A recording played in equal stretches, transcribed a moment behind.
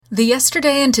The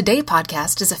Yesterday and Today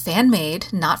podcast is a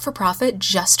fan-made, not-for-profit,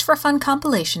 just-for-fun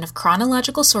compilation of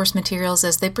chronological source materials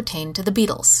as they pertain to the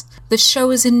Beatles. The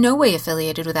show is in no way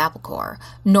affiliated with Apple Corps,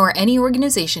 nor any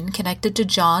organization connected to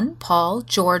John, Paul,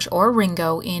 George, or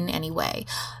Ringo in any way,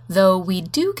 though we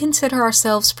do consider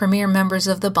ourselves premier members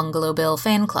of the Bungalow Bill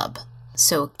fan club.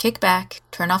 So kick back,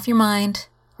 turn off your mind,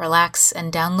 relax,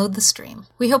 and download the stream.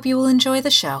 We hope you will enjoy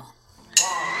the show.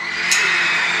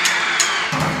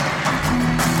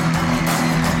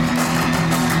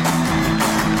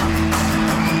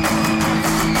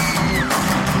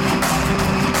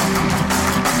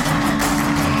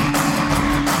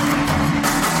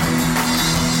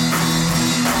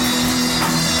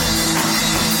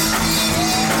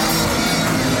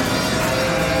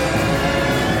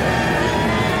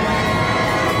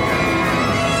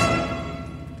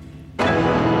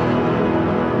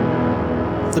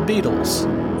 The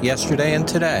Beatles, Yesterday and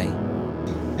Today,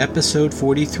 Episode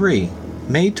 43,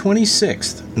 May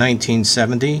 26th,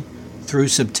 1970 through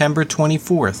September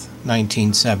 24th,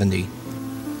 1970.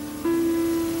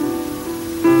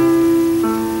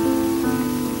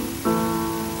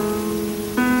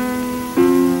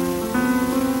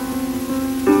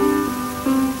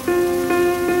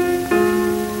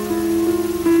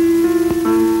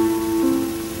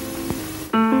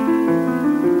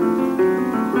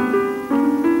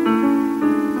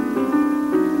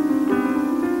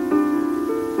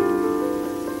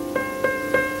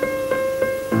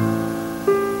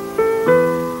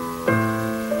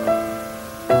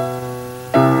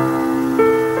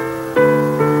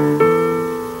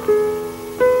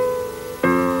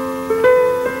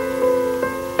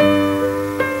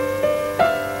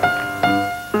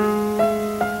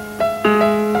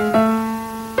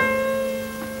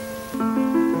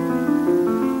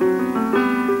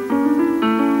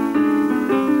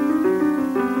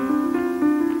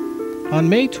 On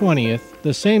May 20th,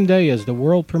 the same day as the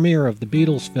world premiere of the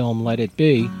Beatles film Let It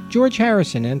Be, George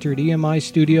Harrison entered EMI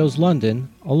Studios London,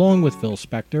 along with Phil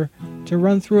Spector, to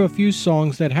run through a few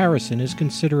songs that Harrison is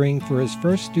considering for his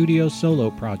first studio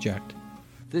solo project.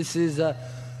 This is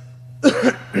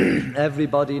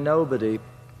Everybody Nobody.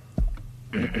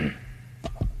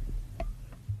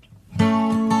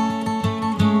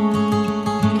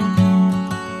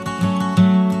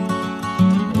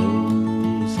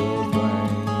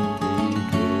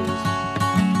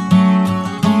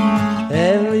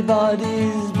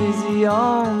 Everybody's busy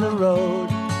on the road.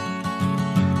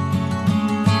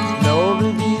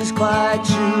 Nobody's quite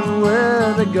sure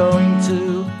where they're going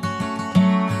to.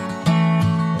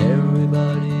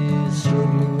 Everybody's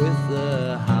struggling with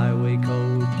the highway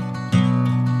code.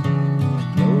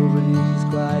 Nobody's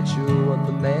quite sure what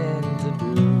they're meant to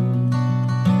do.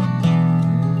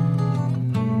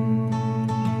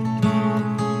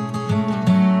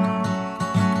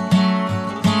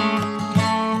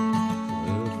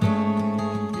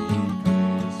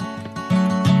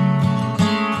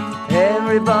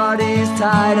 Everybody's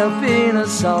tied up in a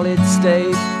solid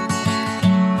state.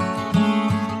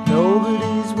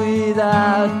 Nobody's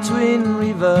without twin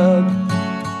reverb.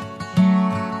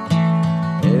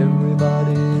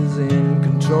 Everybody's in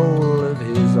control of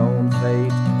his own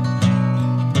fate.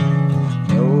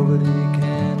 Nobody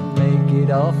can make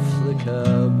it off the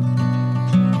curb.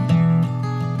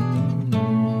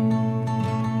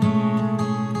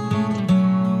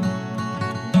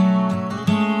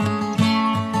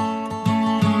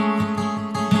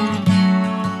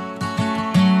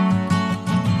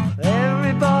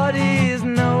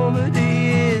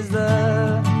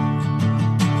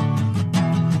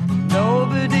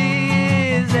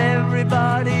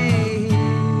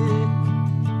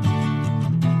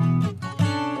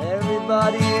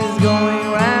 Everybody's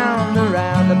going round a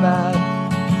roundabout.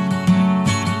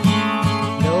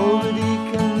 Nobody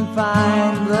can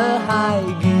find the high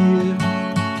gear.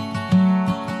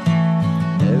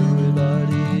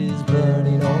 Everybody's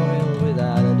burning oil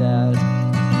without a doubt.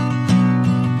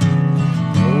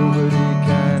 Nobody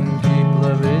can keep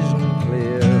the vision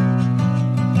clear.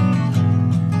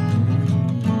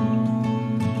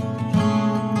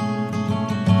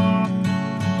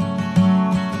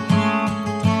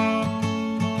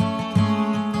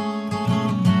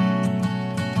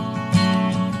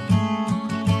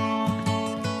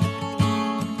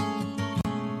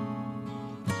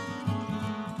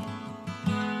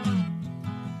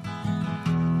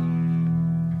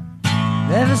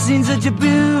 Never seen such a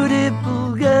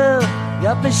beautiful girl.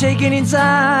 Got me shaking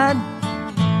inside,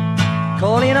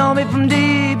 calling on me from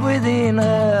deep within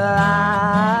her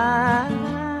eyes.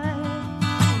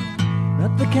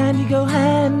 Not the kind you go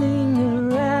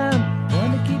handing around,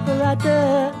 wanna keep her right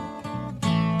there.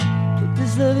 But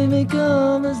this loving may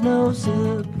come as no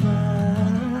surprise.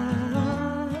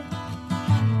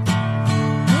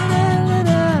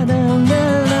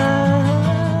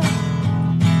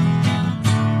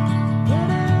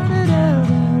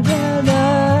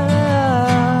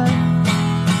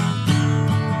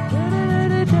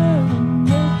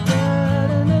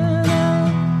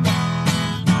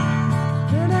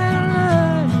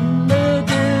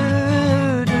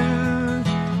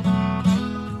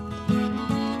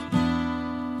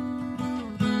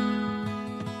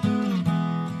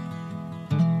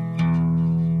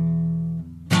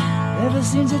 Never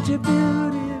seen such a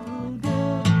beautiful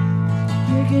girl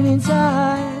breaking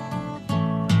inside,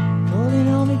 calling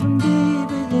on me from deep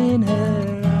within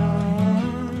her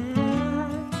eyes.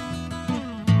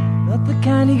 Not the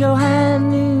kind you go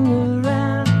handing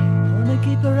around, wanna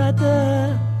keep her right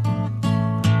there.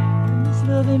 And this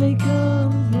loving may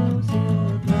come as no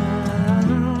surprise.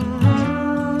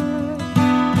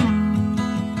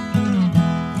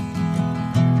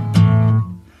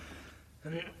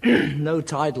 No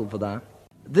title for that.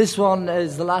 This one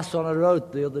is the last one I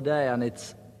wrote the other day, and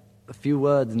it's a few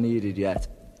words needed yet.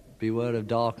 Beware of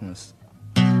darkness.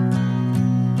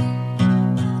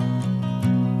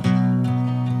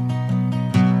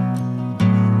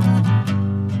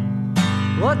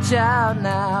 Watch out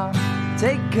now,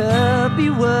 take care,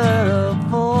 beware of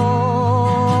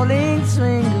falling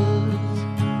swingers.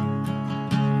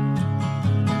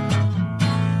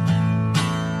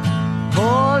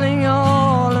 Falling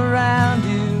all around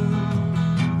you.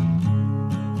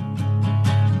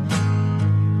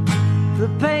 The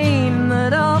pain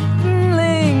that often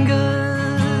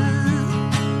lingers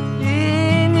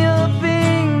in your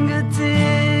fingertips.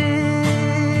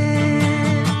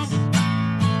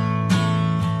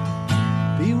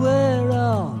 Beware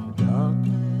of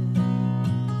darkness.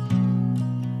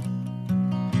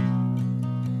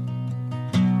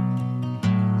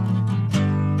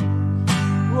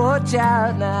 Watch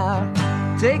out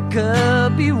now, take care,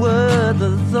 beware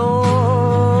the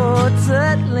thoughts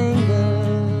that linger.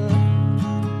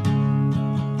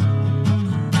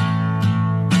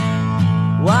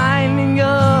 Winding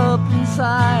up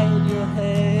inside your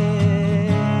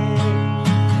head.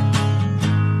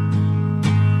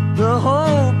 The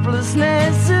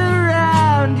hopelessness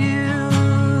around you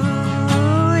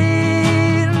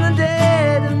in the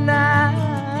dead of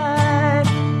night.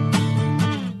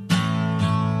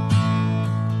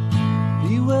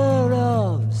 Beware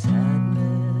of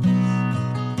sadness,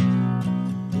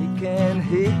 it can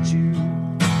hit you,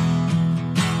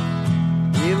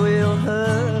 it will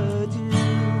hurt you.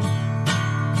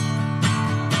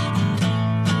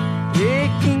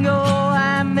 It can go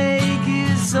and make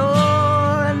you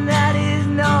sore, and that is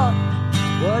not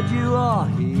what you are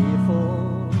here for.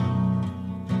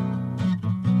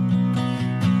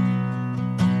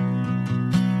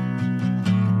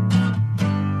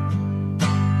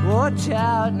 Watch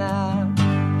out now,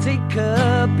 take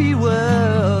care,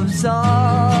 beware of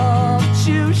soft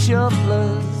shoe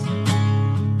shufflers.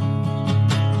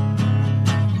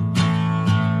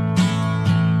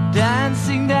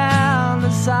 Dancing down the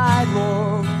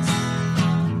sidewalks,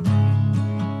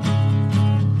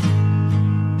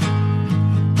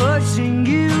 pushing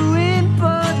you in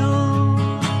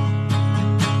puddles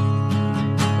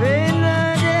in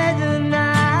the dead of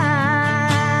night.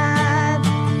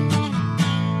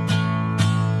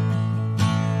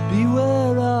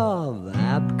 Beware of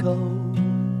Abco.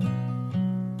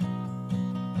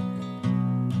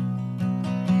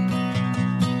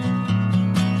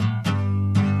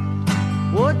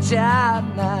 Watch out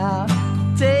now,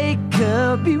 take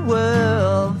care, beware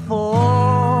of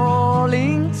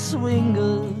falling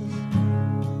swingers.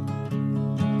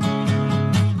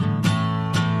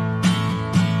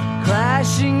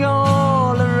 Crashing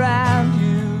all around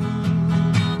you.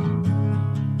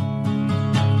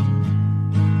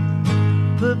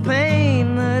 The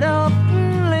pain that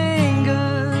often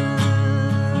lingers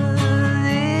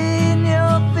in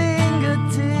your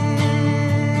fingertips.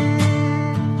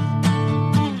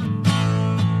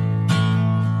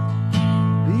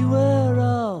 Beware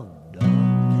of darkness.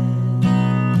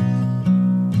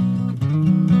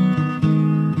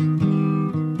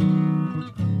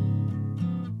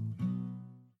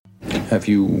 Have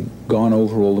you gone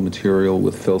over all the material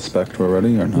with Phil Spector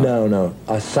already, or not? No.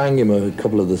 I sang him a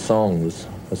couple of the songs.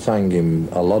 I sang him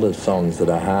a lot of songs that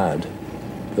I had.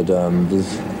 But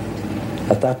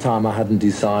at that time I hadn't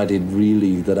decided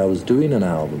really that I was doing an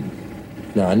album.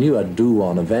 Now, I knew I'd do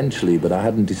one eventually, but I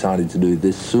hadn't decided to do it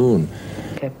this soon.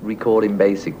 I kept recording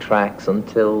basic tracks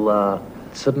until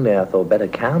suddenly I thought, better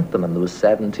count them, and there were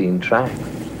 17 tracks.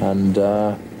 And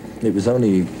it was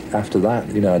only after that,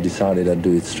 I decided I'd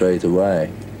do it straight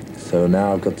away. So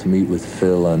now I've got to meet with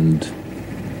Phil and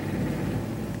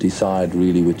decide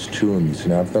really which tunes.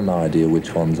 I've got an idea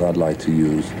which ones I'd like to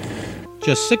use.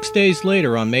 Just 6 days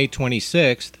later, on May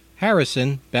 26th,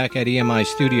 Harrison, back at EMI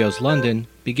Studios London,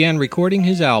 began recording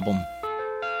his album.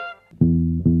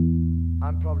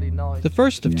 The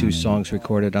first of 2 songs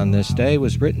recorded on this day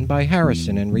was written by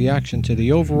Harrison in reaction to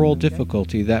the overall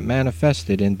difficulty that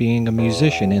manifested in being a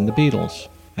musician in the Beatles.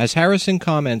 As Harrison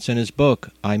comments in his book,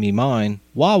 I Me Mine,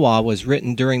 Wah Wah was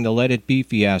written during the Let It Be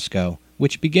fiasco,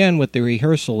 which began with the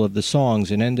rehearsal of the songs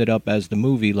and ended up as the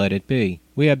movie Let It Be.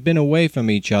 We had been away from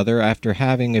each other after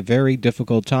having a very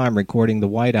difficult time recording the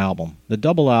White Album. The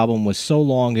double album was so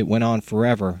long it went on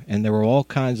forever, and there were all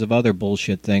kinds of other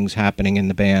bullshit things happening in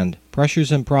the band.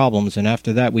 Pressures and problems, and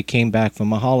after that we came back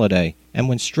from a holiday, and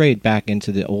went straight back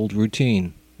into the old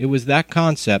routine. It was that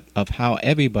concept of how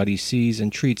everybody sees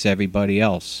and treats everybody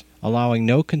else, allowing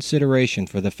no consideration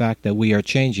for the fact that we are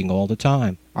changing all the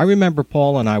time. I remember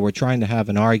Paul and I were trying to have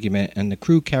an argument, and the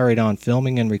crew carried on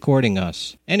filming and recording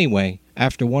us. Anyway,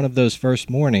 after one of those first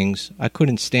mornings, I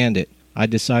couldn't stand it. I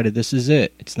decided this is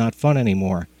it. It's not fun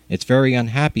anymore. It's very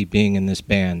unhappy being in this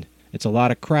band. It's a lot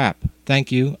of crap.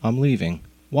 Thank you, I'm leaving.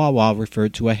 Wah Wah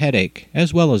referred to a headache,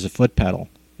 as well as a foot pedal.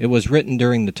 It was written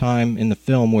during the time in the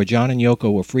film where John and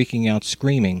Yoko were freaking out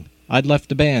screaming. I'd left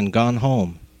the band, gone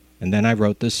home, and then I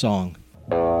wrote this song.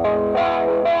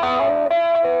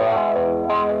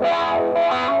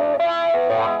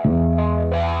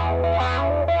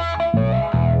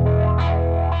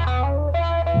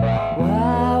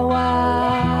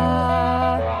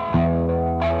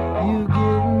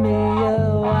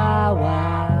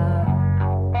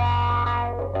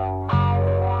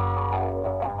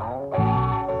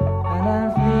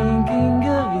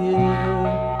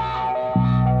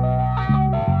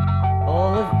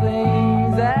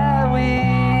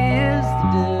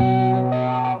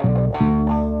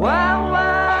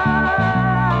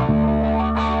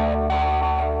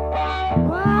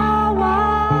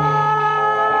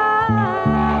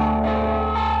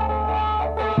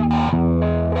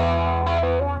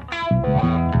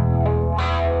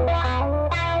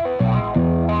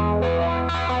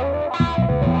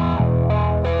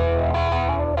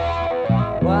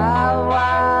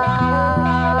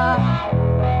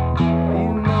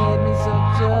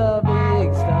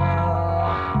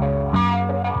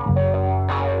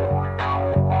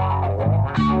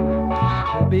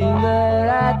 Being there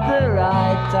at the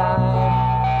right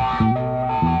time,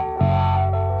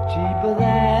 cheaper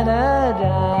than a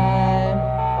dime.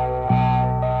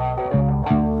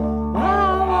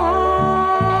 Wah, wah,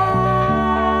 wah,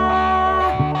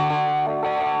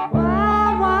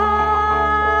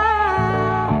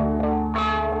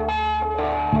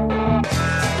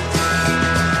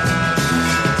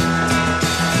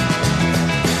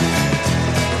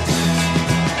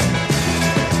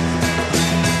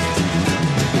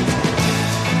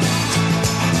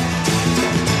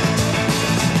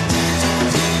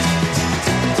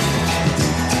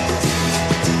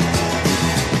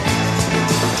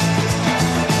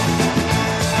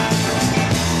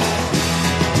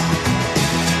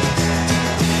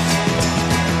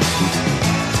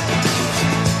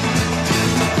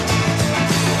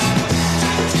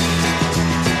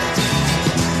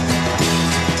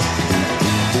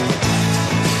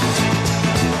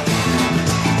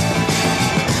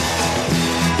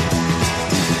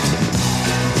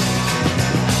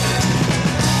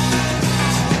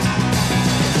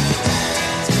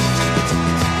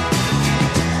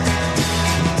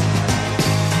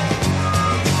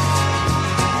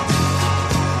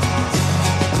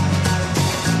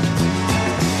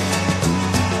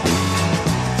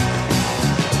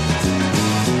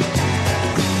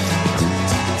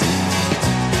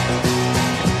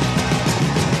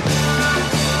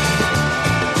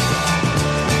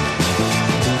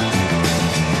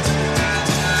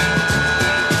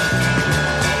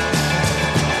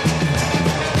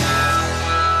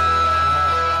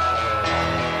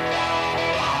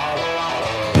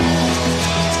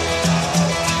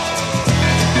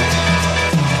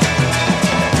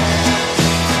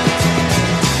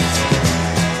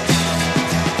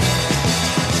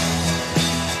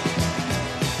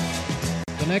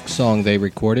 The next song they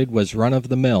recorded was Run of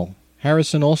the Mill.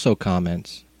 Harrison also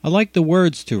comments, I like the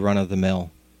words to Run of the Mill.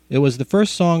 It was the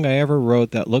first song I ever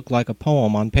wrote that looked like a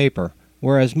poem on paper,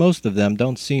 whereas most of them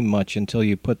don't seem much until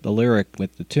you put the lyric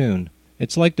with the tune.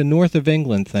 It's like the North of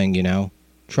England thing, you know.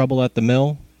 Trouble at the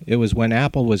Mill? It was when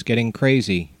Apple was getting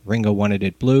crazy. Ringo wanted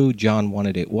it blue, John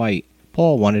wanted it white.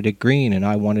 Paul wanted it green, and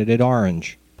I wanted it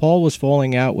orange. Paul was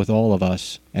falling out with all of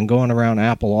us and going around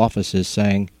Apple offices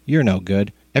saying, "You're no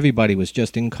good." Everybody was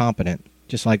just incompetent,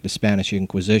 just like the Spanish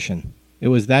Inquisition. It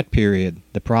was that period,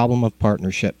 the problem of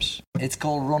partnerships. It's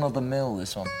called Run of the Mill,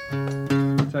 this one.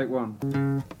 Take one.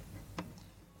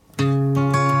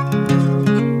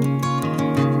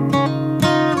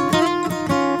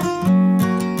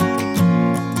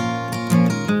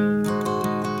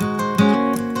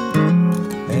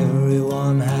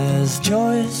 Everyone has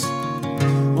choice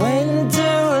when to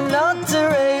and not to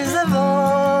raise their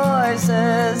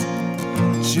voices.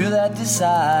 It's you that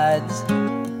decides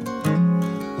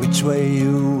which way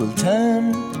you will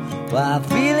turn, while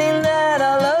feeling that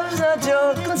our love's not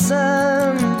your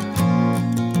concern.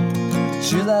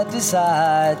 It's you that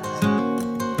decides.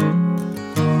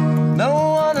 No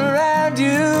one around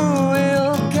you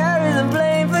will carry the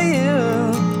blame for you.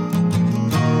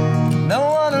 No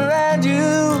one around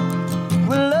you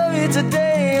will love you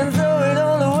today and throw it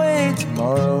all away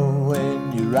tomorrow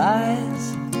when you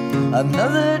rise.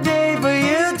 Another day for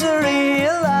you to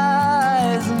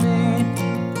realize me,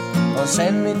 or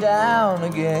send me down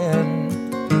again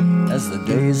as the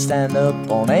days stand up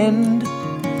on end.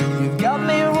 You've got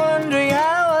me wondering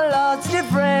how I lost your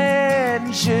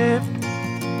friendship,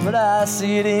 but I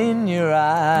see it in your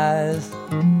eyes.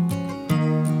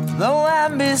 Though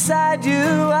I'm beside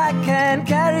you, I can't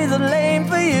carry the blame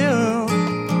for you.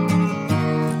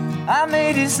 I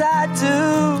may decide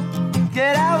to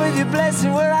get out with your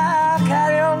blessing, where I'll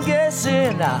carry on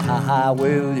guessing.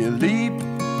 Will you leap?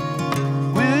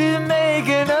 Will you make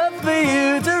it up for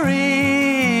you to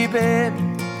reap it?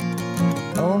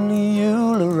 Only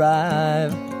you'll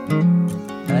arrive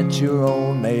at your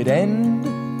own made end,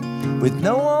 with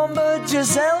no one but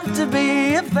yourself to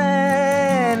be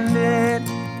offended.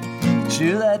 It's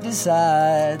you that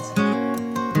decides.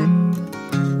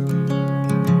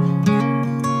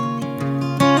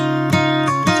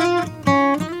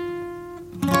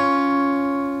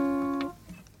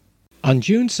 On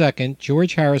June 2nd,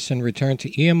 George Harrison returned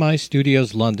to EMI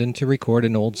Studios London to record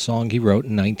an old song he wrote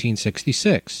in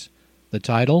 1966. The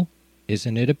title,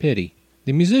 Isn't It a Pity?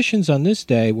 The musicians on this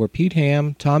day were Pete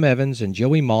Ham, Tom Evans, and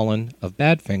Joey Mullen of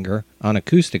Badfinger on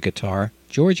acoustic guitar,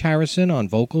 George Harrison on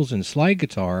vocals and slide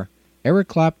guitar, Eric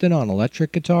Clapton on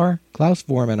electric guitar, Klaus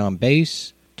Voormann on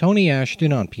bass, Tony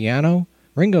Ashton on piano,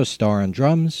 Ringo Starr on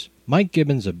drums, Mike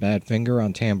Gibbons of Badfinger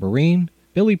on tambourine,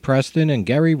 Billy Preston and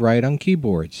Gary Wright on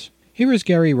keyboards. Here is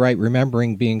Gary Wright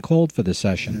remembering being called for the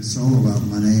session. A solo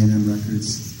album on A&M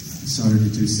Records. I started to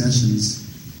do sessions,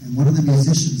 and one of the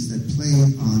musicians that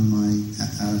played on my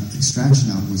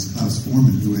Extraction album was Klaus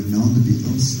Voormann, who had known the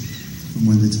Beatles from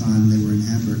when the time they were in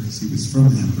Hamburg, because he was from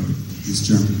Hamburg. He was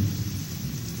German.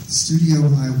 The studio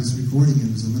I was recording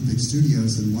in was Olympic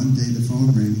Studios, and one day the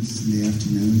phone rings in the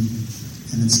afternoon,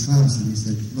 and it's Klaus, and he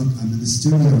said, "Look, I'm in the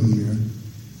studio here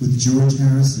with George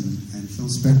Harrison, and Phil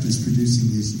Spector's producing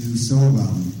his new solo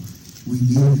album. We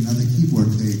need another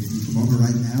keyboard player. Can you come over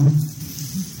right now?"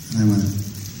 And I went,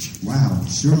 "Wow,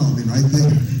 sure, I'll be right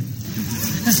there."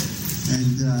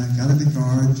 And got in the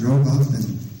car, drove up,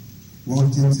 and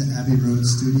walked into Abbey Road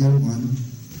Studio 1.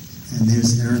 And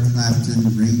there's Eric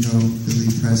Clapton, Ringo,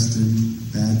 Billy Preston,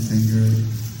 Badfinger,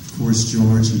 of course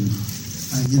George, and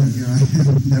here I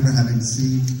am, never having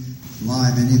seen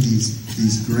live any of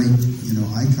these great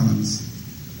icons.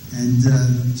 And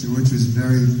George was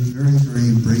very, very, very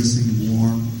embracing and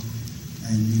warm,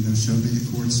 and showed me the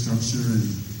chord structure, and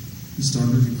we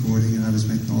started recording, and I was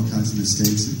making all kinds of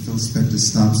mistakes. And Phil Spector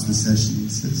stops the session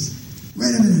and says,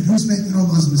 "Wait a minute, who's making all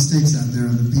those mistakes out there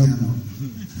on the piano?"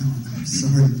 I went, "I'm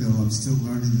sorry, Phil, I'm still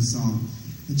learning the song."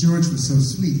 And George was so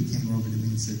sweet. He came over to me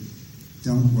and said,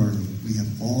 "Don't worry, we have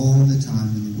all the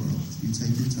time in the world. You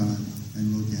take your time,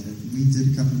 and we'll get it." And we did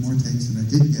a couple more takes, and I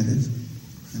did get it.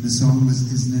 And the song was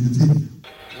Isn't It a Pity?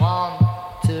 1,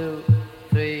 2,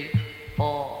 3,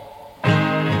 4.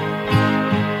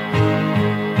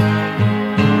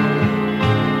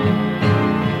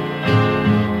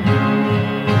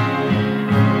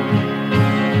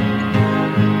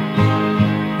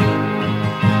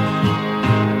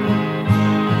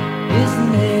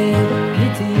 Isn't it a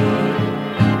pity?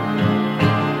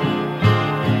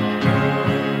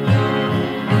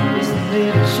 Isn't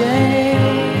it a shame?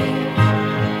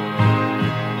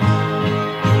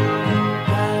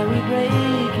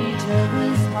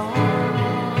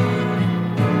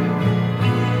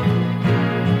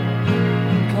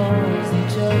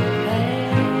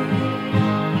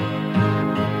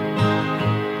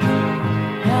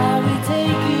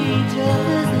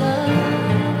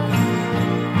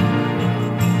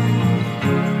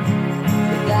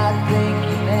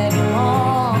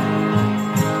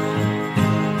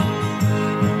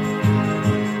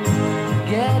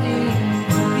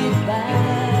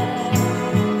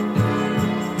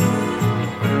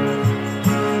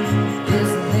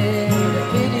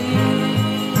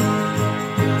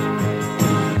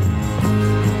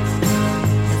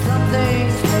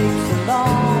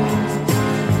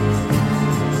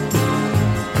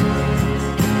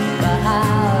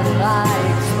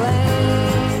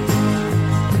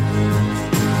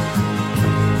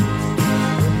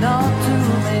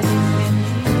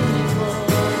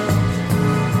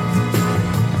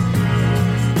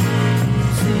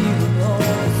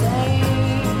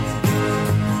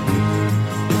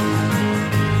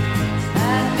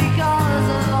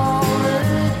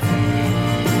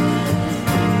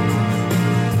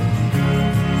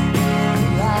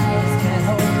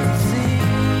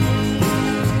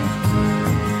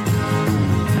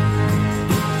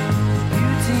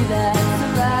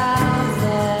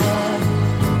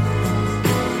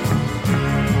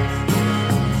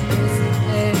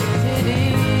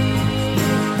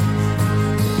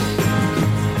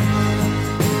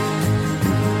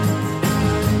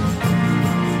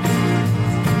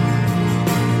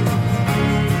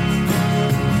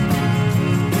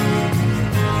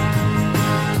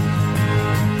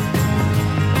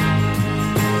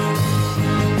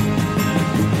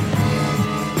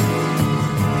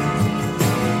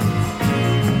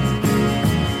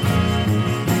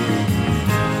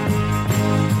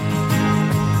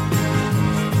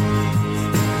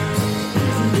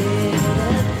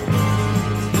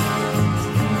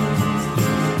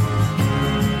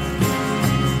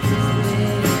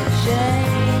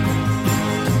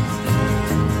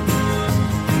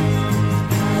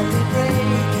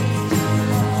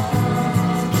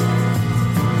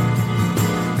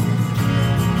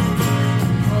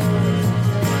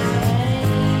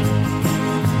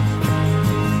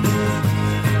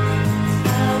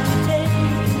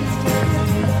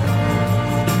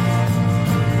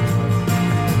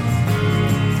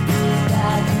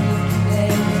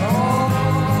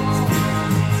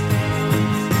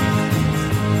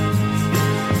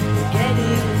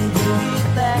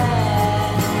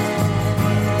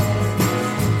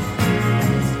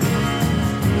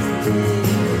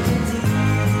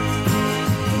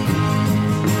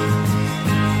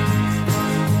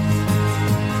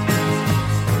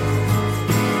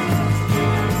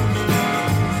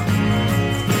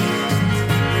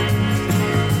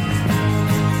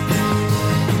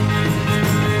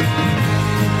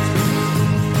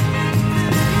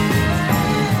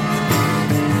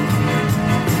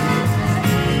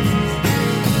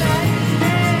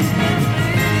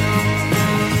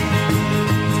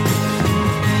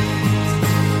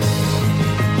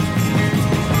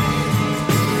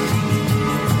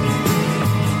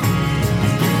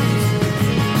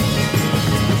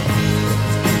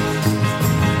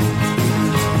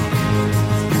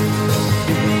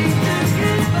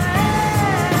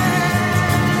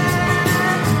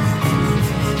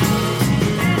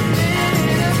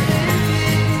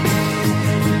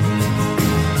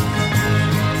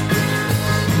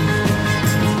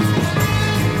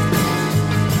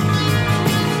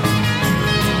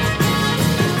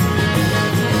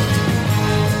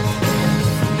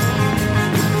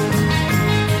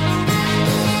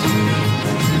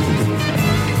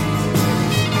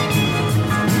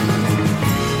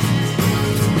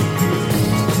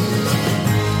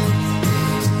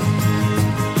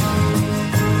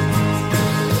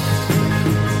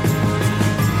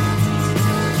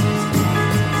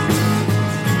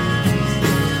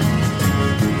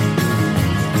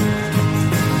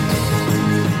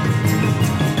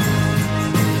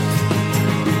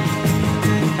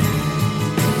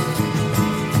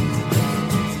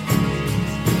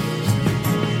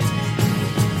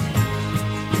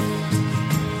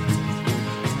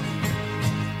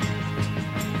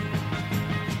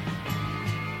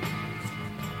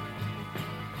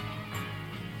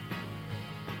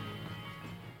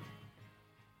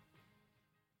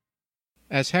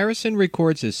 As Harrison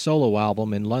records his solo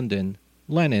album in London,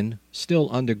 Lennon, still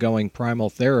undergoing primal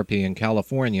therapy in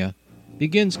California,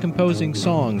 begins composing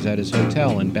songs at his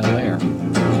hotel in Bel Air.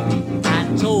 I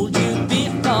told you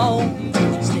before,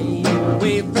 stay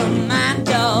away from my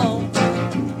door.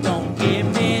 Don't give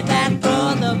me that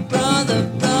brother.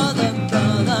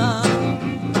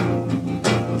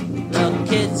 The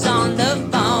kids on the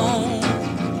phone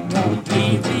won't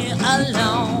leave me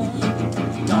alone.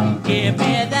 Don't give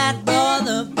me that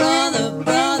brother.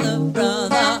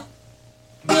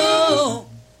 Oh,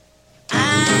 I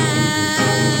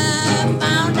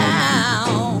found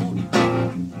out.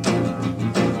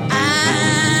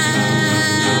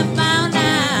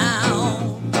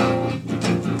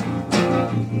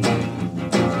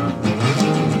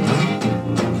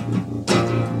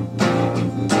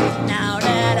 Now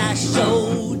that I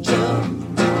showed you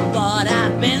what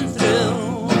I've been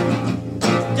through,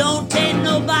 don't take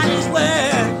nobody's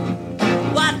word,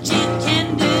 what you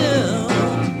can do.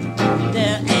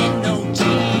 There ain't no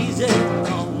Jesus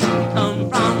gonna come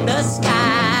from the sky.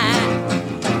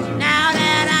 Now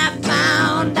that I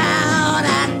found out,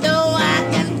 I know I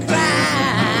can cry.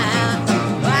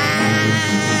 I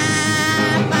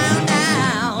found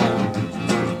out.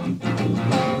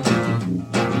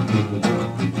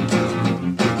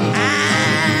 I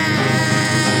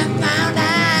found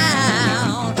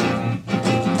out.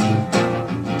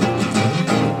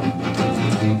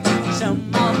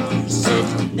 Someone who's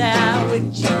sitting there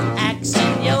with your axe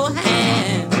in your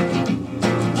hand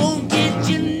won't get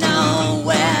you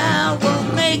nowhere,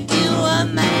 won't make you a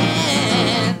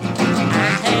man. I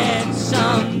heard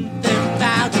something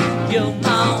about your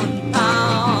mom and pa.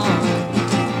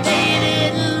 They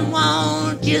didn't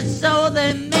want you, so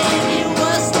they made you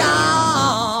a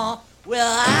star.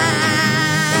 Well, I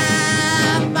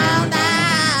found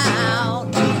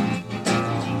out.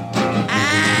 I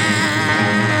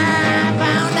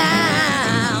found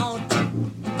out.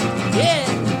 Yeah.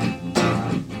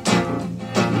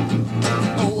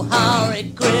 Oh, Hare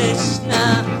Krishna,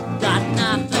 got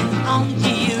nothing on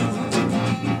you.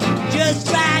 Just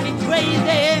driving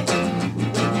crazy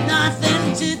with nothing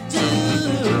to do.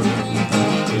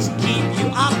 Just keep you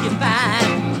occupied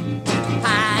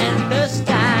high in the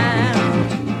sky.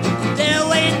 There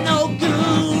ain't no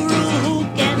guru who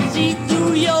can see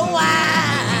through your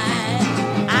eyes.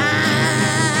 I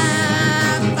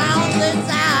found this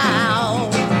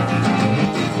out.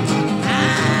 I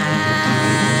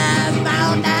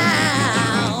found out.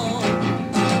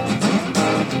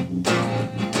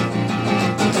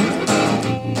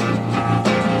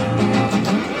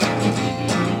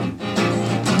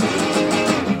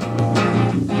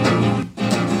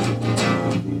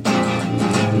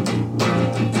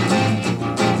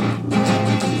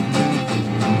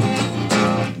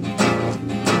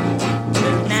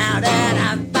 But now that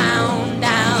I found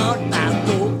out about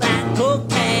dope and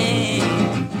cocaine,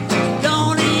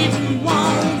 don't even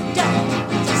want to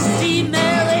see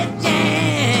Mary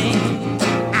Jane.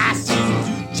 I seen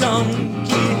through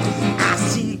junkies, I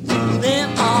seen through them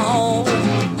all.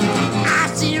 I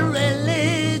see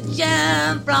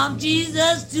religion from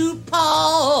Jesus to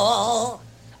Paul.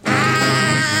 I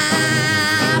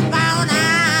found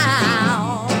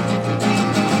out.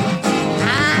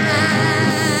 I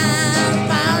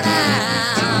found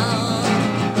out.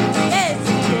 Yes,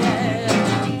 yeah.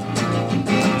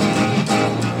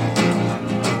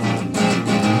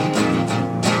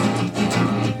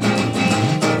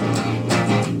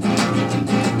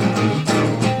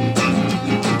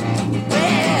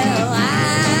 Well, I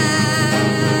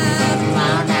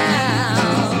found out.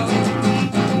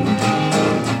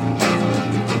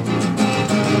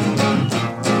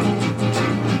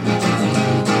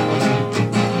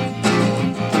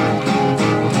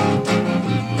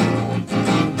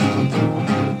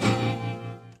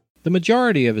 The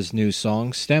majority of his new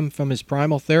songs stem from his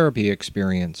primal therapy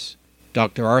experience.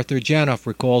 Dr. Arthur Janoff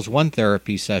recalls one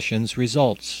therapy session's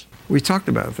results. We talked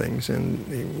about things,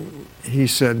 and he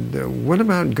said, what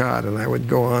about God? And I would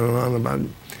go on and on about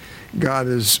God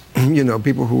is,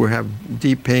 people who have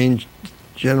deep pain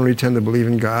generally tend to believe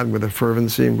in God with a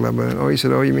fervency and blah, blah. Oh, he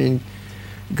said, you mean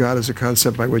God is a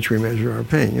concept by which we measure our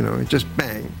pain, just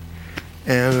bang.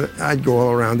 And I'd go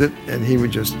all around it, and he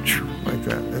would just like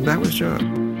that. And that was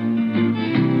John.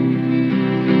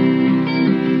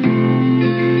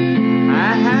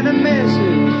 I had a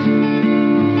message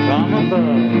from above,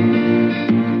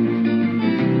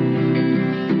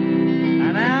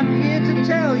 and I'm here to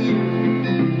tell you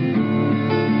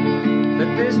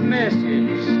that this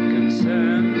message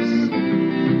concerns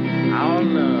our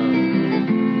love.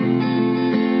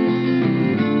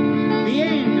 The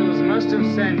angels must have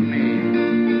sent me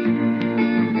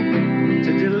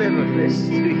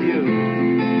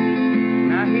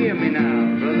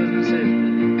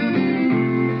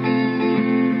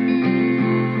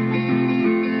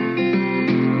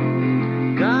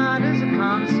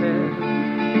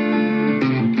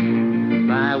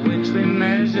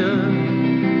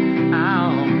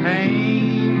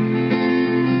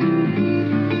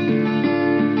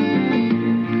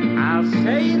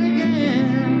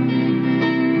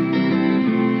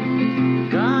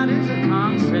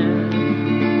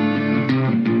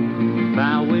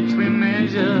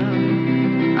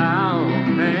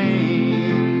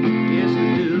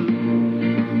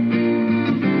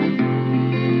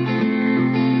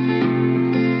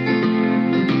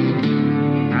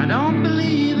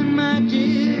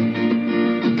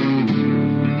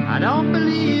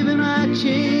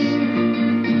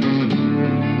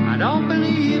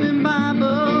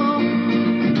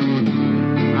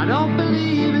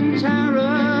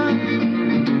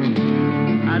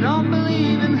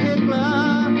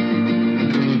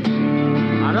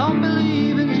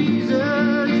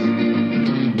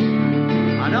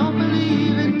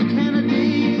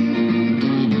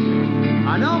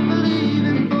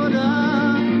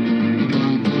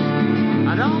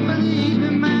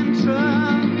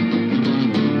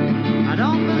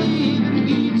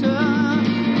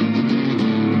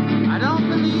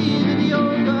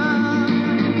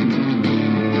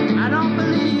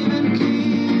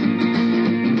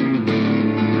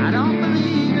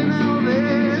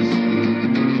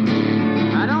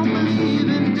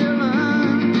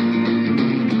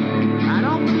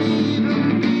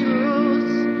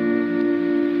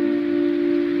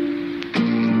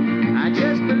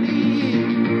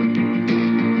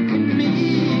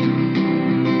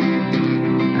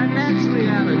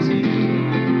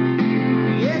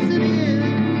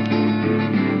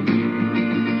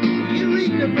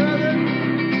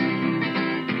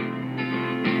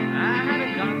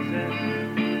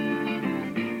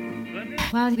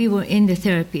While we were in the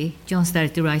therapy, John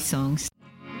started to write songs.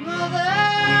 Mother,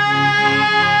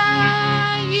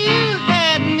 you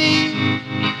had me,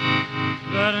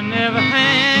 but I never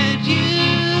had you.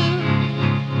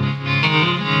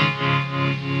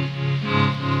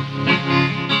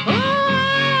 Oh,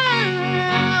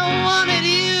 I wanted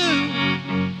you,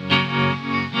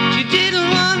 but you didn't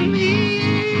want me.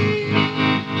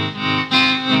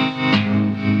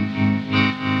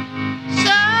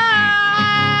 So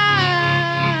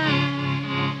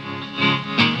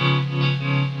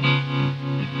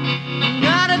I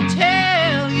gotta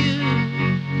tell you,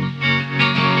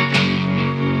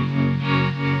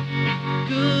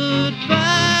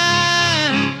 goodbye,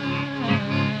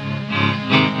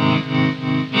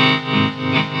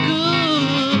 goodbye.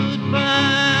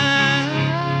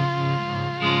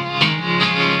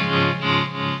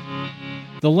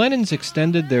 The Lennons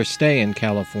extended their stay in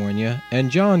California,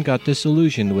 and John got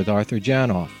disillusioned with Arthur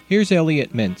Janoff. Here's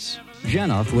Elliot Mintz.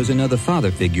 Janoff was another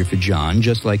father figure for John,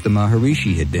 just like the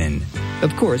Maharishi had been.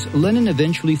 Of course, Lennon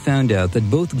eventually found out that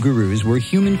both gurus were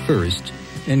human first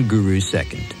and gurus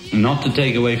second. Not to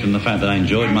take away from the fact that I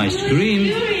enjoyed my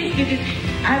scream.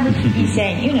 I would be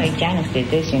saying, Janoff did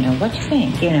this, what you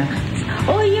think,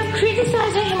 Oh, you're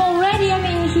criticizing him already. I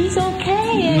mean, he's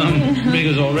okay. No,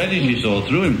 because already she saw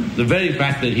through him. The very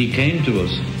fact that he came to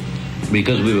us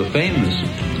because we were famous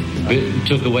it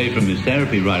took away from his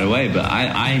therapy right away. But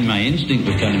my instinct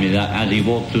was telling me that as he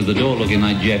walked through the door looking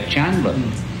like Jeff Chandler.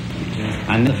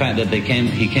 And the fact that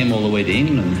he came all the way to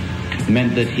England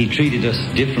meant that he treated us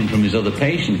different from his other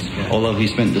patients, although he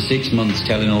spent the 6 months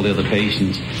telling all the other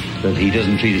patients that he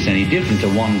doesn't treat us any different.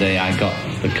 Till one day I got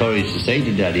the courage to say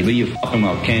to Daddy, but you fucking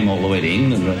well came all the way to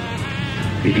England, right?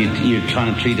 If you're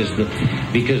trying to treat us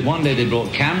because one day they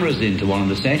brought cameras into one of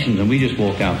the sessions and we just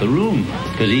walked out the room,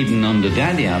 because even under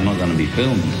Daddy I'm not going to be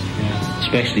filmed,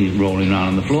 especially rolling around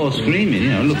on the floor screaming,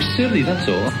 it looks silly, that's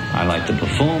all. I like to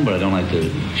perform, but I don't like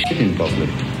to shit in public.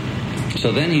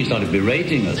 So then he started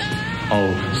berating us.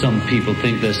 Oh, some people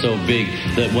think they're so big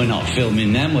that we're not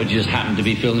filming them, we just happen to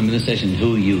be filming the session.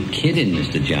 Who are you kidding,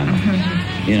 Mr. Janoff?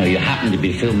 You happen to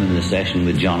be filming the session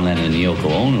with John Lennon and Yoko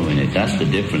Ono in it. That's the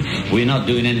difference. We're not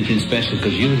doing anything special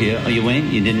because you're here. Oh, you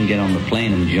ain't? You didn't get on the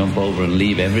plane and jump over and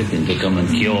leave everything to come and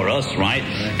cure us, right?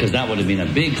 Because that would have been a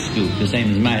big scoop. The same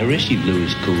as Maharishi Blue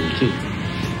is cool, too.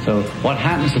 So what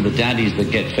happens to the daddies that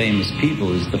get famous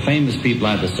people is the famous people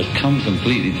either succumb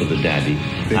completely to the daddy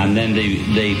and then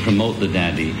they promote the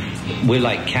daddy. We're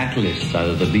like catalysts,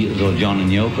 either the Beatles or John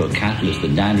and Yoko are catalysts. The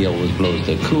daddy always blows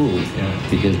their cool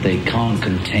because they can't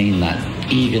contain that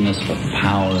eagerness for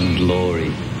power and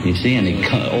glory. You see, and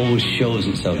it always shows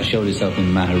itself. It showed itself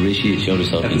in Maharishi, it showed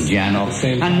itself in Janoff.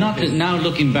 And not that now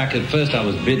looking back, at first I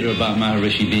was bitter about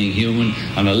Maharishi being human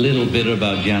and a little bitter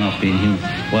about Janoff being human.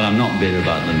 Well, I'm not bitter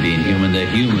about them being human, they're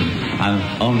human. I'm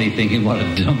only thinking what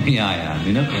a dummy I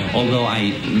am, Although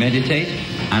I meditate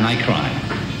and I cry.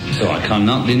 So I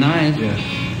cannot deny it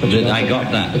that I got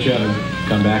that. But you haven't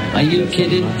come back. Are you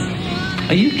kidding?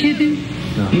 Are you kidding?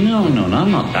 No,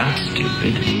 I'm not that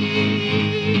stupid.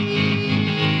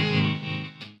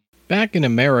 Back in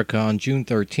America on June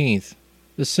 13th,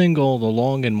 the single The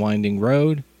Long and Winding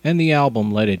Road and the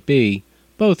album Let It Be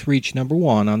both reached number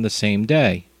 1 on the same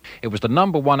day. It was the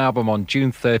number 1 album on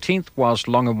June 13th, whilst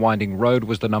Long and Winding Road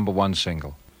was the number 1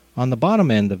 single. On the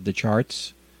bottom end of the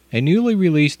charts, a newly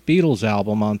released Beatles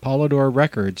album on Polydor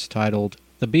Records titled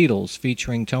The Beatles,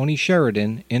 featuring Tony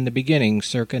Sheridan in the beginning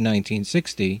circa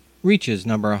 1960, reaches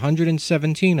number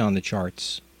 117 on the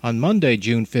charts. On Monday,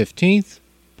 June 15th,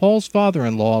 Paul's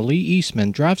father-in-law, Lee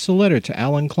Eastman, drafts a letter to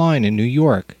Alan Klein in New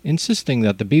York, insisting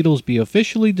that the Beatles be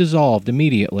officially dissolved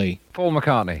immediately. Paul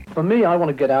McCartney. For me, I want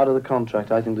to get out of the contract.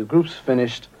 I think the group's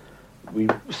finished, we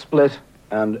split,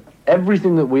 and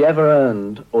everything that we ever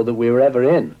earned or that we were ever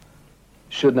in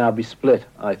should now be split,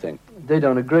 I think. They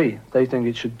don't agree. They think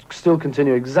it should still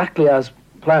continue exactly as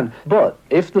planned. But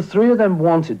if the three of them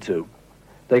wanted to,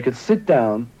 they could sit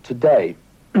down today,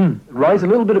 write a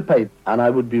little bit of paper, and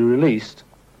I would be released.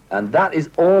 And that is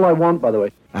all I want, by the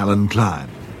way. Alan Klein.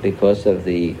 Because of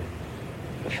the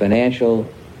financial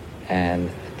and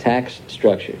tax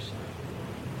structures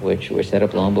which were set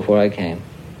up long before I came,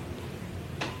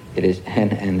 it is,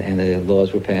 and the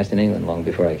laws were passed in England long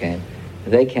before I came,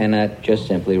 they cannot just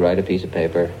simply write a piece of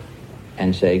paper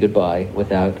and say goodbye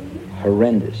without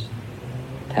horrendous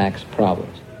tax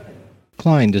problems.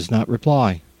 Klein does not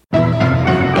reply.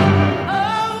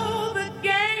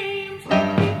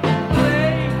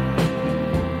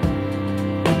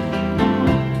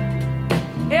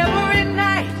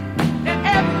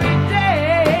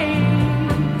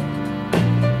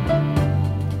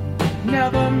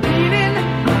 Never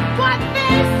meaning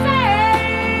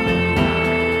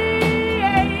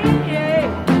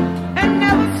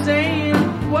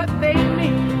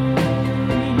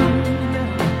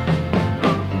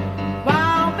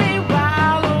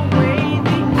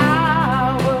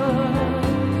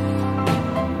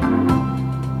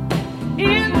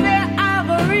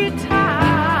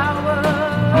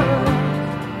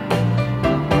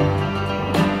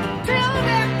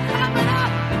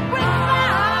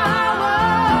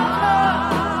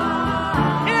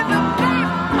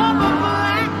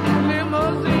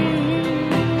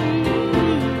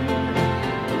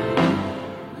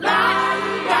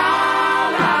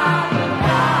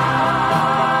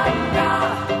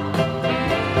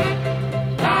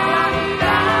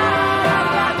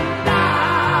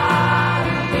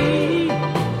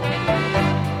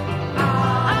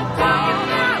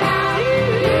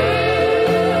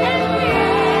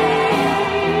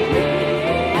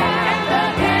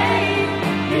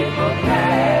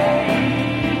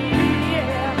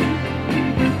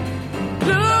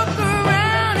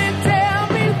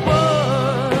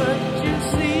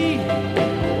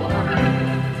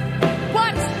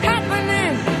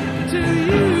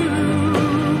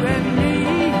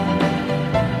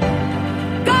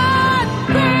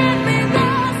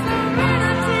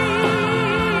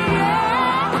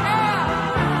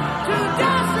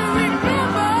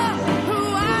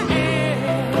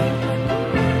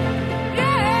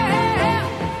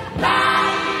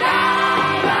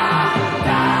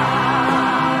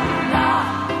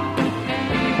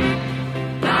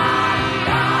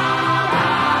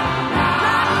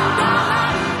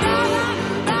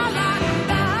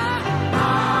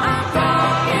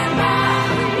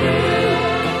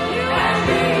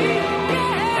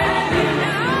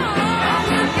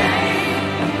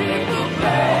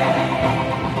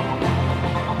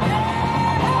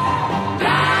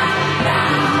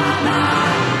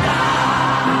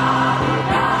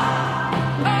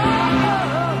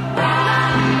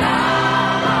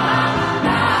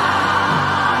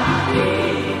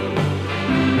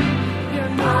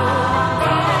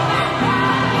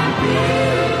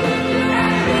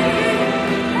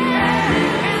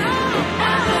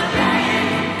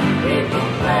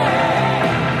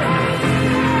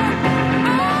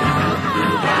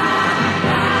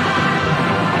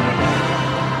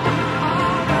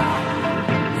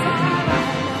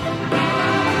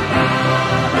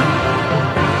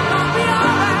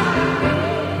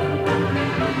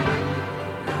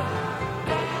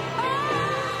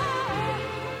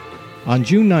On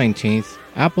June 19th,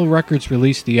 Apple Records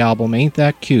released the album Ain't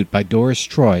That Cute by Doris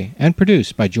Troy and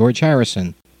produced by George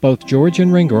Harrison. Both George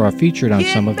and Ringo are featured on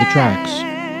some of the tracks.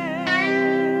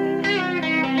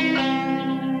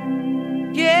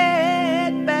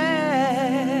 Get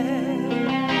back.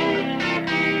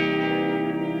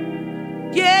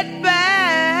 Get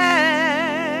back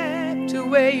to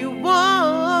where you once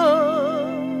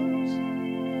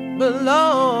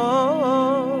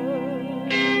belonged.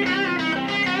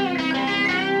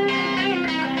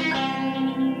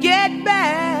 Get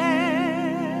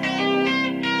back.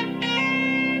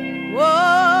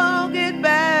 Oh, get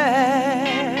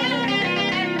back.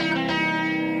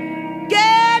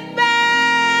 Get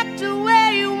back to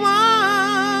where you once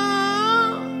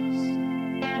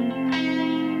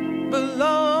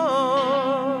belonged.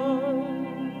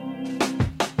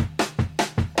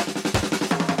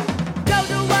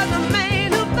 Jojo was a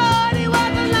man who thought he was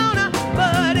a loner,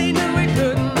 but he knew he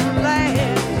couldn't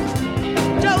last.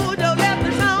 Jojo left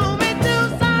his home in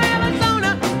Tucson,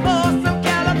 Arizona, for some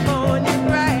California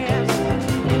grass.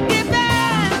 Get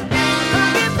back,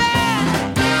 get back,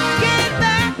 get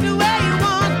back to where you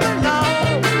once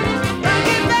belonged.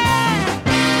 Get back,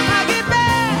 get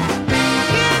back,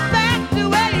 get back to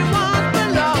where you once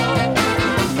belonged.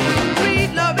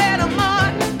 Sweet Loretta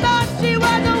Martin thought she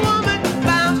was a woman,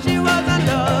 found she was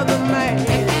another man.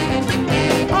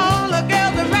 All the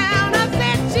girls around her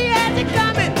said she had it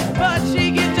coming, but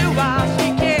she gets you while she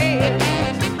can.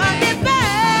 Get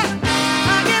back,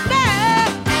 get back,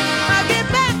 get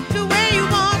back to where you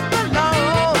once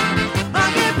belonged.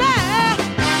 Get back,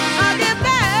 get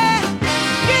back,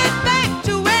 get back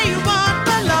to where you once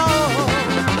belonged.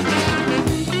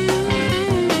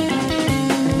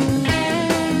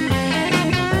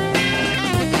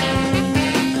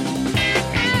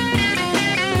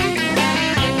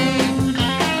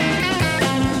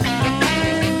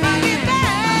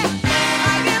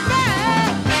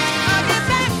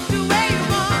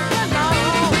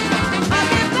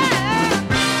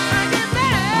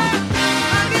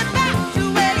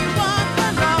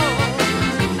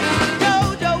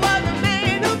 Jojo was a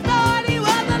man who thought he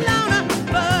was a loner,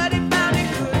 but he found he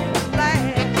couldn't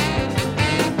last.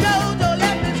 Jojo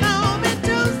left his home in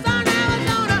Tucson,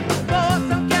 Arizona, for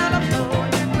some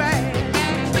California grass.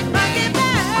 Get back, get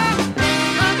back,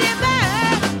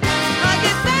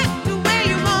 get back to where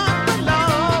you once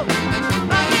belonged.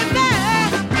 Get back, get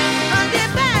back,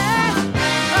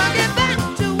 get back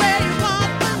to where you once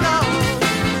belonged.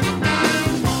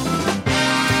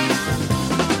 Get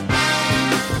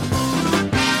back, get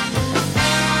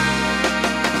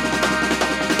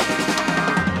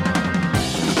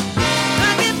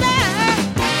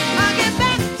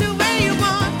back to where you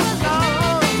once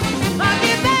belonged.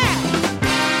 Get back,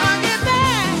 get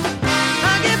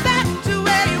back, get back to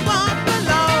where you once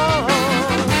belonged.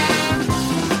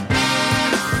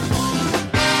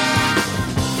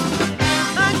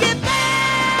 Get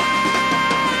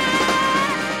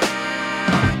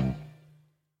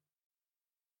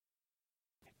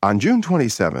On June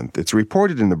 27th, it's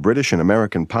reported in the British and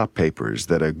American pop papers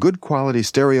that a good quality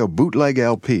stereo bootleg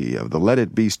LP of the Let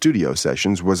It Be studio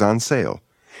sessions was on sale.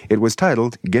 It was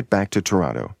titled Get Back to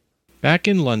Toronto. Back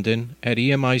in London, at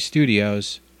EMI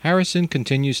Studios, Harrison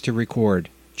continues to record.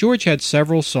 George had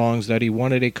several songs that he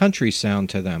wanted a country sound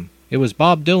to them. It was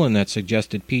Bob Dylan that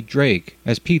suggested Pete Drake,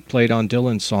 as Pete played on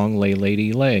Dylan's song Lay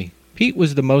Lady Lay. Pete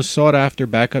was the most sought-after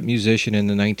backup musician in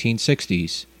the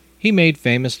 1960s. He made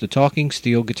famous the talking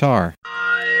steel guitar.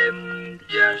 I'm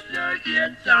just a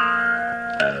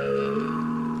guitar.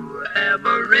 Oh,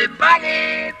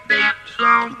 everybody thinks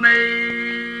of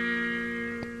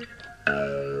me.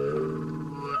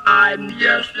 Oh, I'm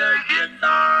just a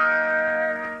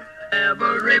guitar.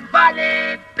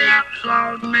 Everybody thinks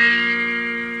of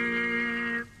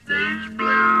me. These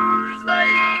blues they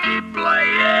keep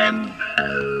playing.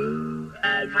 Oh,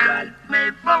 has got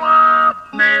me full of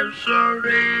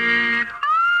misery.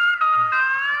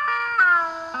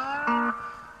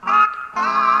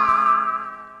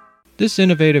 This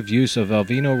innovative use of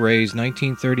Alvino Ray's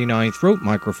 1939 throat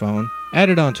microphone,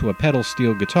 added onto a pedal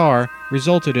steel guitar,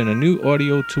 resulted in a new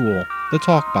audio tool, the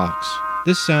Talkbox.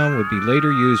 This sound would be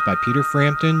later used by Peter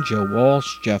Frampton, Joe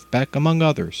Walsh, Jeff Beck, among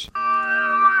others.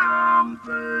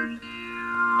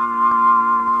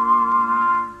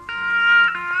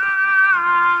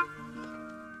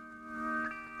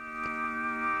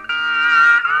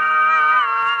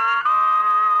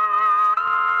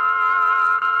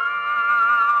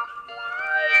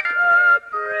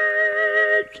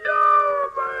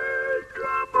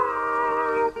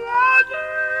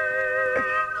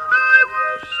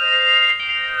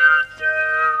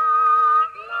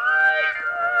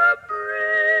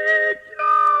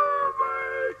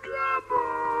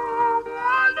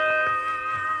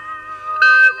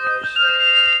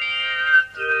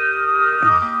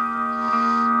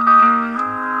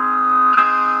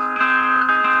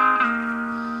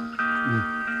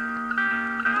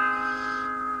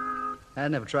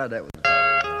 never tried that with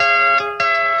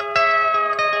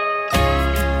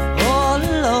All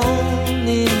alone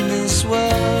in this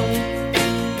world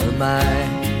of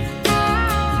mine,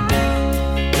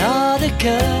 not a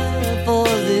care for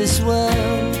this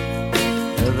world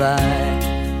have I.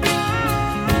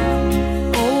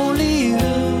 Only you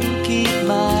keep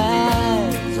my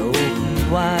eyes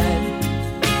open wide.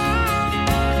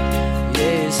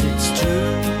 Yes, it's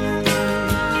true,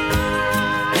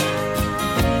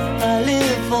 I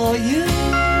live for you.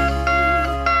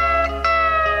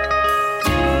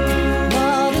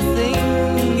 Not a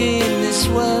thing in this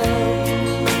world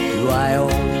do I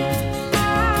own,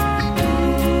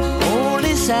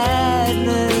 only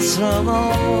sadness from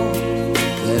all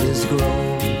that has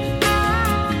grown.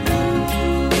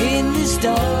 In this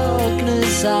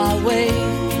darkness I wait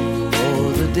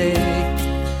for the day.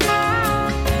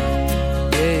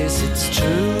 Yes, it's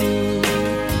true,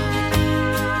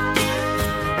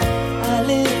 I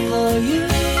live for you.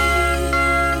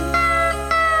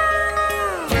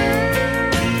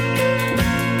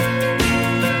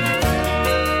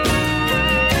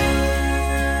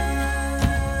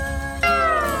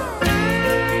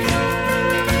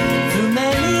 Through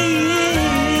many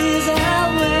years I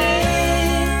wait,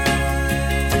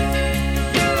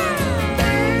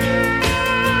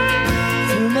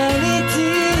 through many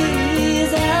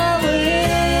tears I wait.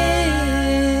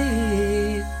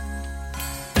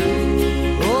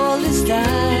 All this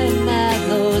time my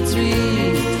thoughts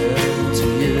return to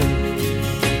you.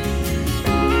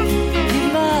 Give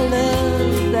my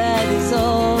love, that is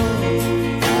all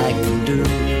I can do.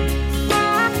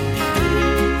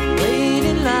 Wait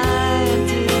in line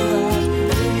till I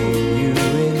feel you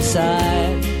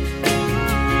inside.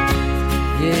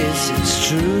 Yes, it's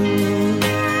true,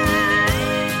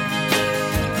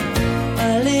 I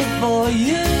live for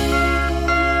you.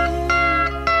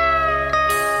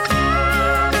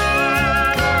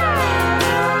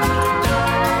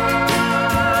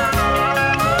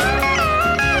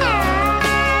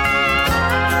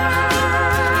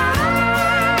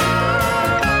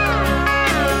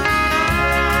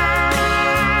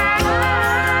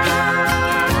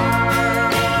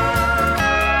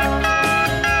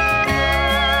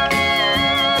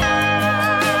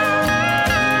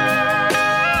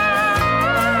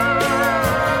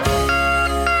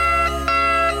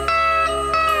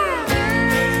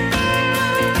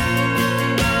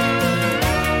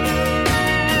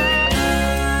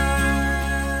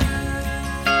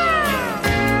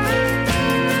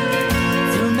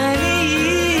 Through many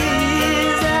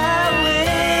years I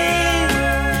wait,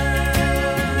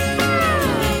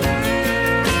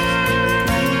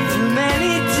 through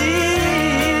many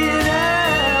tears I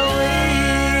wait.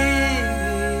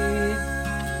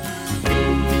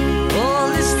 All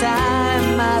this time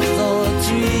my thoughts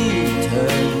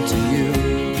return to you.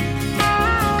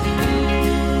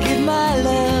 Give my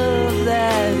love,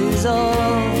 that is all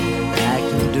I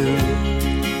can do.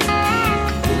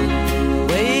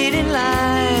 Wait in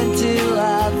line till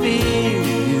I feel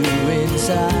you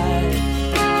inside.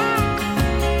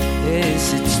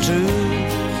 Yes, it's true,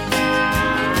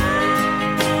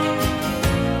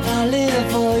 I live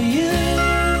for you.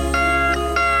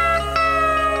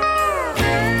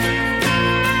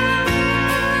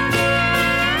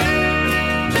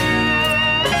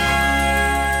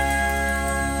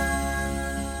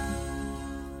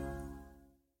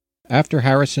 After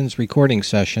Harrison's recording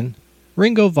session,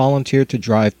 Ringo volunteered to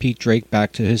drive Pete Drake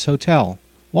back to his hotel.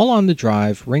 While on the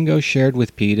drive, Ringo shared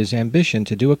with Pete his ambition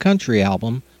to do a country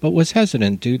album, but was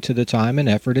hesitant due to the time and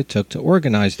effort it took to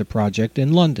organize the project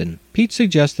in London. Pete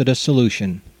suggested a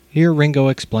solution. Here Ringo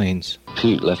explains.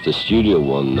 Pete left the studio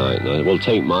one night and I said, well,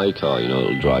 take my car,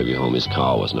 it'll drive you home. His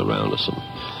car wasn't around or something.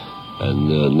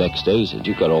 And next day he said,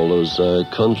 you've got all those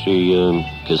country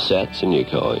cassettes in your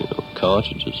car,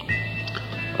 cartridges.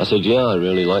 I said, yeah, I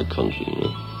really like country,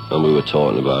 And we were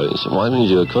talking about it. He said, why don't you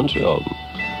do a country album?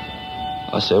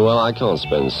 I said, well, I can't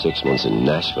spend 6 months in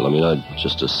Nashville. I mean, I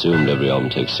just assumed every album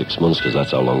takes 6 months because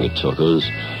that's how long it took us.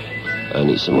 And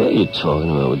he said, what are you talking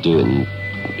about? We're doing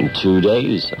in 2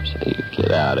 days. I said, you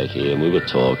get out of here. And we were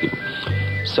talking.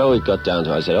 So it got down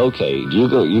to, I said, okay, you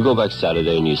go back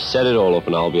Saturday and you set it all up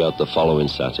and I'll be out the following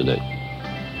Saturday.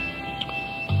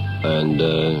 And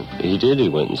he did. He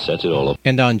went and set it all up.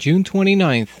 And on June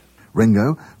 29th,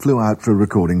 Ringo flew out for a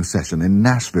recording session in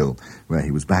Nashville, where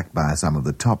he was backed by some of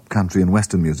the top country and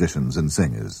western musicians and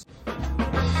singers.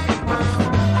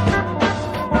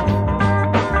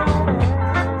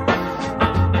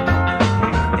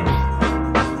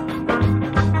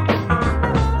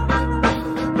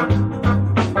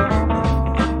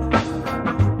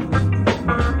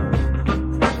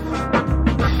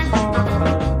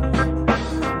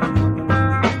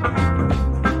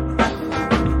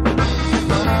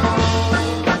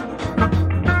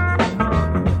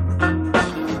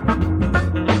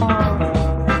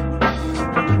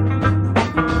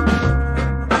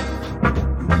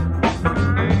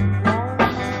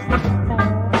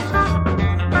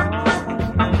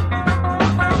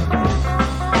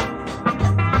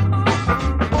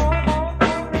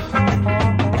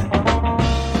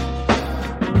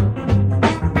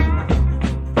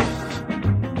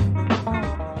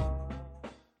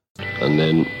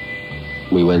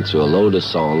 we went through a load of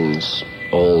songs,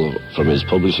 all from his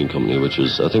publishing company, which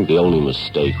was, I think, the only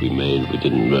mistake we made. We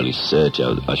didn't really search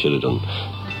out. I should have done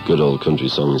good old country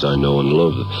songs I know and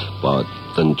love, but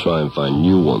then try and find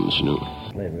new ones, you know.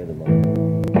 Playing rhythm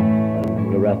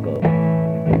on Morocco.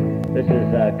 This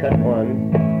is cut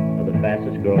one of the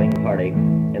fastest growing heartache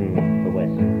in the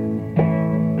West.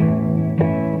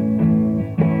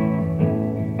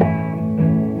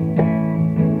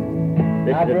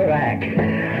 This is the track.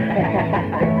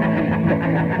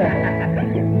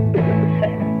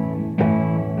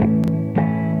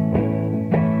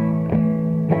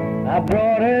 I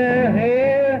brought her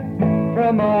here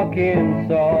from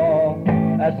Arkansas,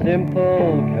 a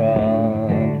simple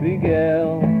country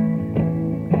girl,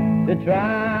 to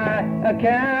try a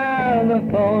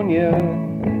California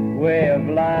way of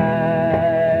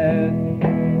life.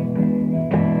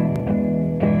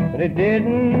 But it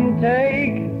didn't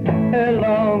take her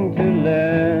long to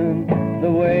learn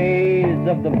the ways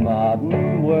of the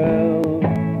modern world.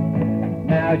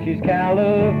 Now she's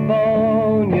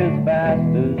California's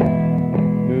fastest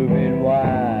moving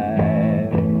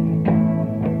wife.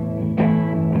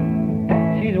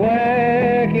 She's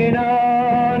working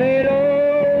on it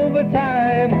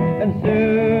overtime, and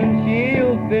soon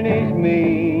she'll finish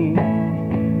me.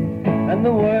 And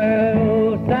the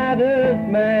world's saddest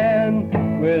man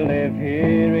will live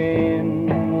here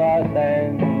in Los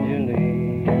Angeles.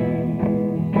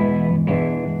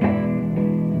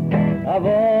 Of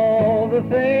all the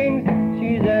things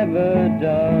she's ever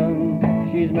done,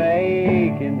 she's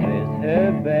making this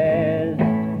her best.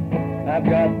 I've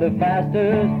got the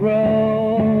fastest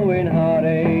growing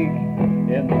heartache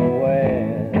in the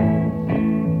West.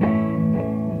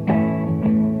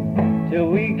 Till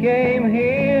we came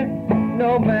here,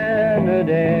 no man had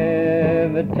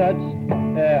ever touched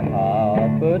her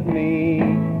heart but me.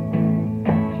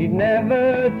 She'd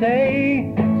never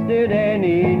tasted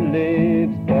any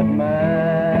lips but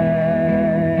mine.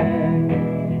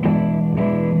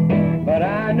 But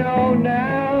I know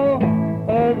now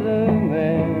other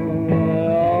men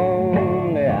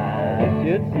only I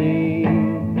should see,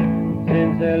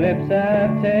 since her lips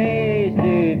have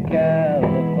tasted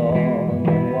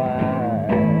California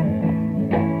wine.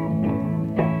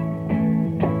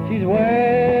 She's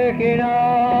working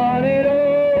on it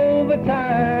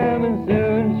overtime, and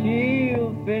soon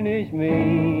she'll finish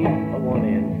me.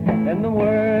 And the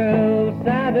world's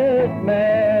saddest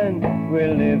man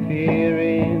will live here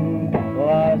in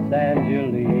Los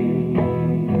Angeles.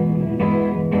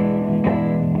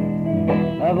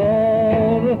 Of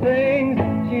all the things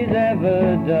she's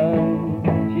ever done,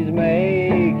 she's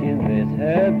making this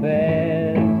her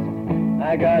best.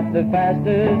 I got the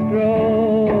fastest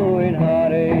growing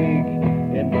heartache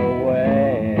in the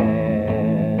West.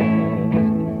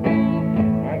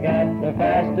 I got the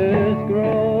fastest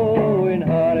growing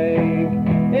heartache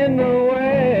in the West.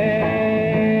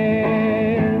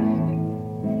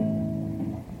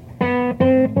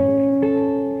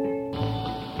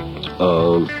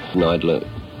 And I'd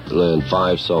learn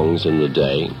 5 songs in the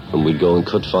day, and we'd go and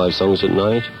cut 5 songs at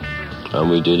night, and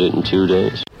we did it in 2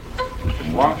 days.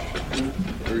 1, 2,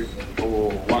 3,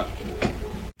 4, 1.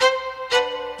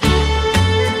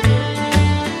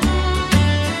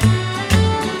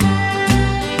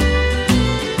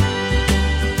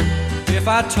 If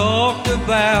I talked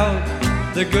about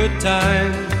the good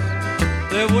times,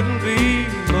 there wouldn't be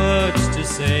much to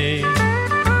say.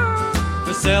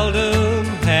 For seldom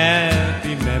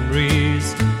happy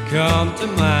memories come to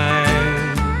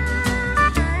mind.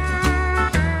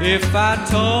 If I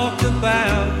talked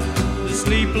about the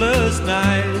sleepless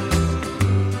nights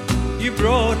you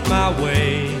brought my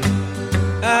way,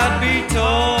 I'd be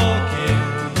talking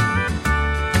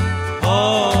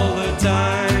all the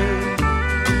time.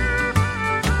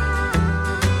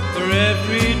 For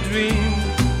every dream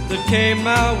that came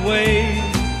my way,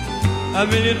 a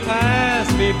million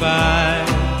passed me by.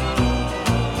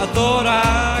 I thought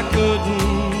I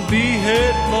couldn't be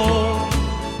hurt more,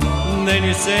 and then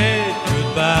you said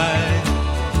goodbye.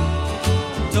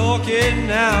 Talking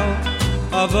now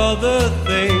of other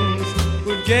things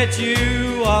would get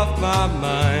you off my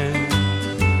mind.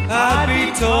 I'd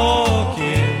be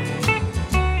talking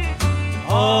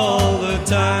all the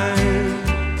time.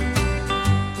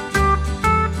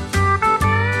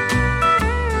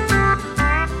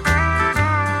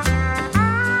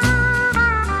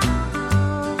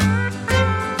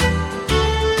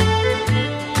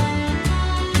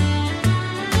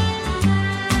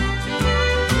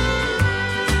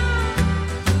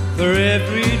 For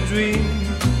every dream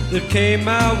that came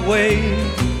my way,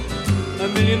 a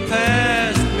million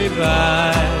passed me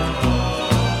by.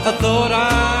 I thought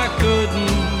I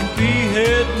couldn't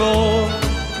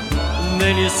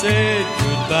then you said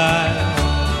goodbye.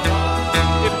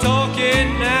 If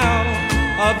talking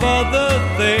now of other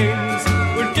things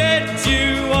would get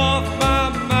you off my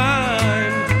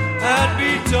mind, I'd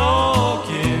be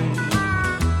talking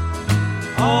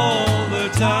all the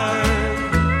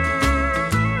time.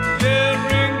 Yeah,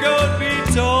 Ringo'd be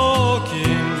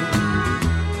talking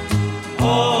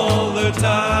all the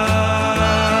time.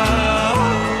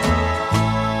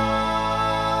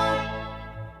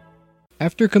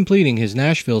 After completing his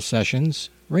Nashville sessions,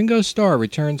 Ringo Starr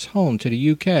returns home to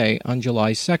the UK on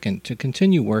July 2nd to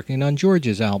continue working on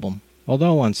George's album.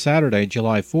 Although on Saturday,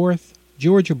 July 4th,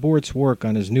 George aborts work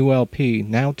on his new LP,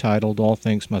 now titled All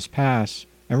Things Must Pass,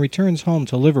 and returns home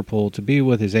to Liverpool to be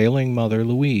with his ailing mother,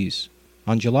 Louise.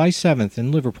 On July 7th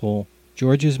in Liverpool,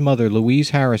 George's mother,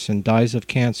 Louise Harrison, dies of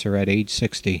cancer at age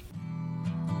 60.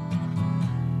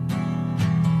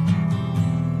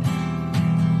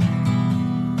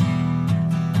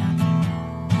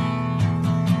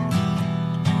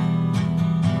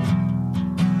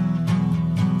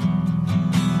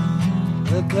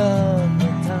 There'll come a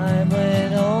time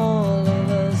when all of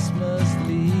us must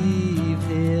leave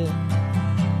here.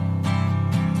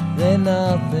 There's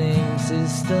nothing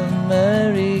Sister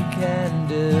Mary can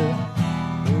do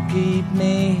will keep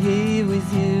me here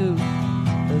with you.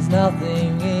 There's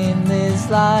nothing in this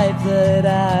life that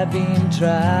I've been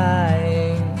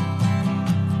trying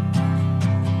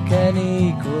can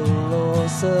equal or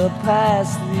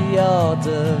surpass the art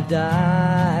of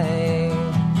dying.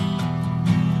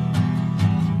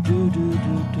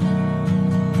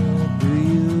 Do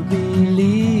you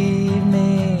believe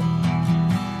me?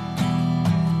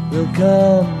 There'll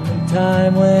come a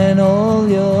time when all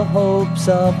your hopes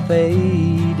are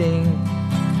fading,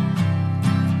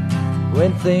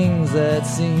 when things that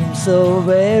seem so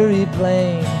very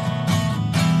plain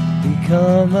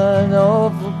become an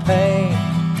awful pain,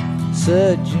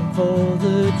 searching for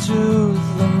the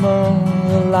truth among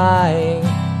the lying.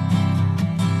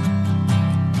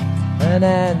 And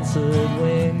answered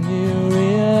when you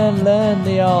learn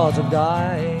the art of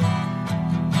dying.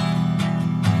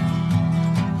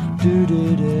 Are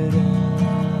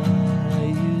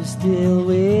you still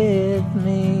with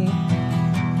me?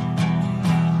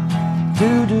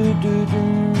 But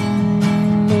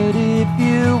if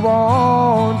you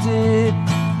want it,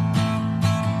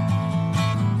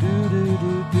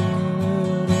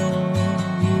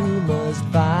 you must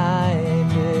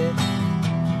find it.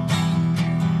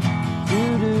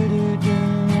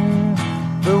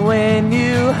 But when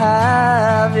you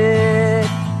have it,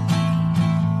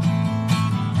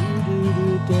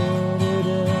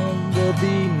 there'll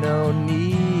be no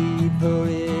need for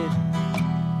it.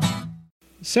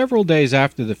 Several days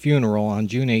after the funeral on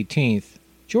June 18th,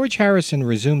 George Harrison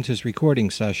resumed his recording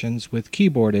sessions with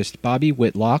keyboardist Bobby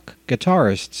Whitlock,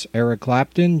 guitarists Eric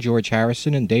Clapton, George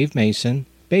Harrison, and Dave Mason,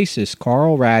 bassist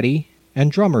Carl Ratty,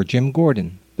 and drummer Jim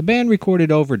Gordon. The band recorded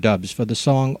overdubs for the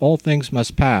song All Things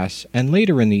Must Pass, and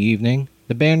later in the evening,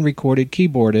 the band recorded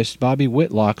keyboardist Bobby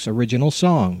Whitlock's original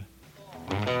song.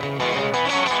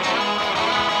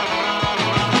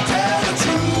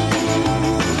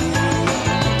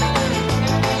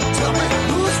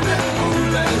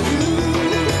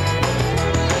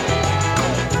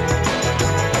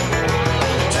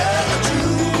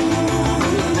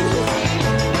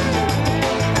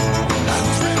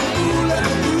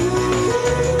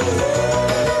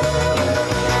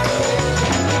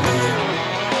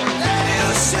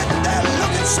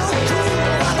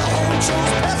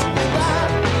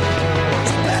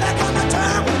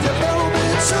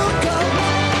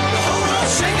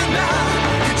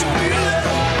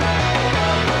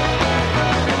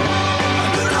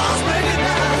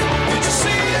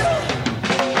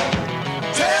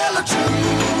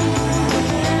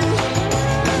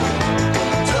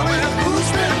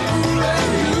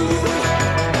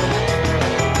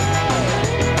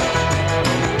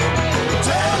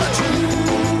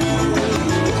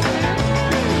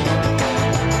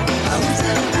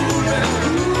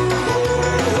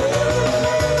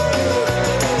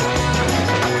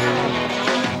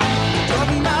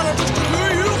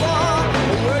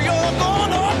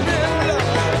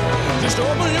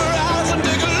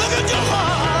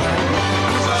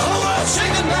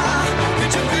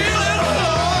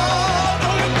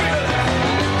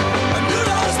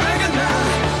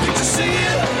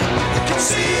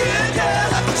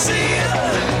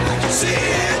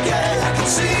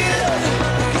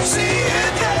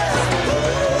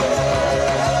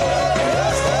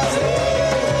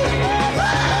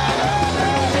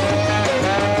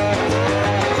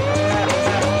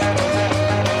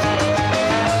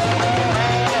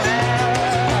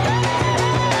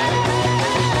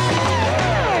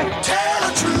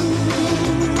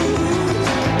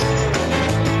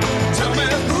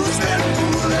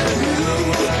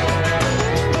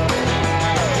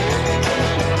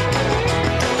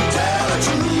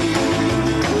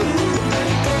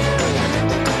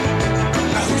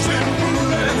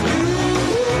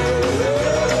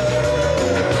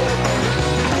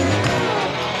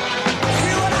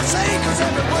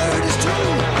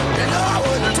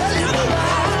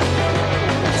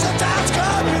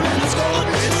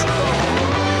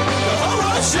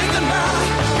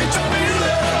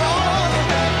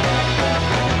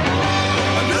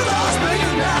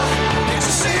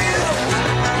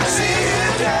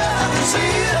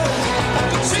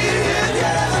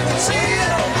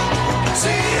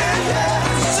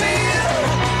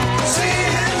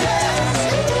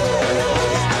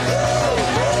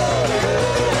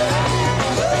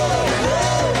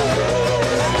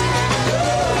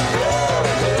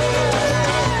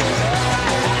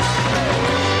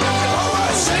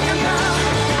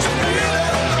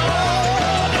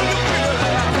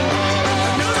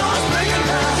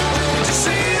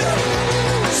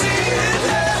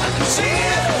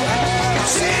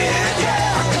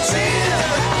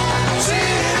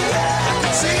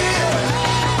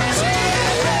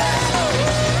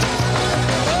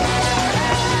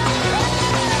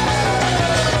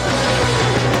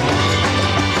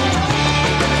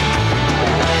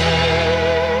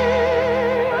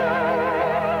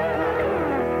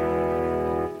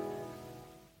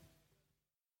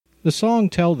 The song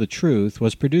Tell the Truth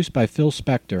was produced by Phil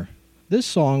Spector. This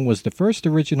song was the first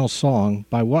original song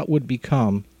by what would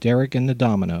become Derek and the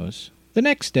Dominoes. The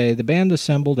next day, the band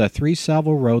assembled at 3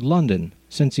 Savile Road, London,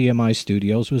 since EMI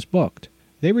Studios was booked.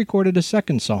 They recorded a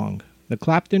second song, the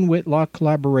Clapton-Whitlock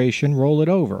collaboration Roll It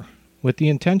Over, with the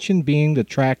intention being the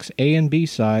track's A and B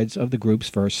sides of the group's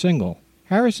first single.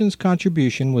 Harrison's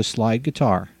contribution was slide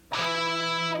guitar.